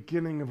the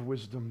beginning of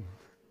wisdom.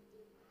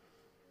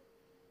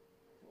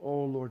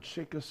 Oh, Lord,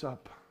 shake us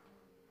up.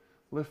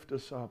 Lift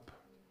us up.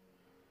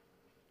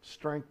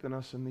 Strengthen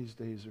us in these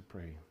days, I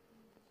pray.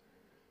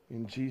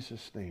 In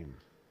Jesus' name,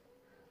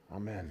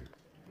 amen.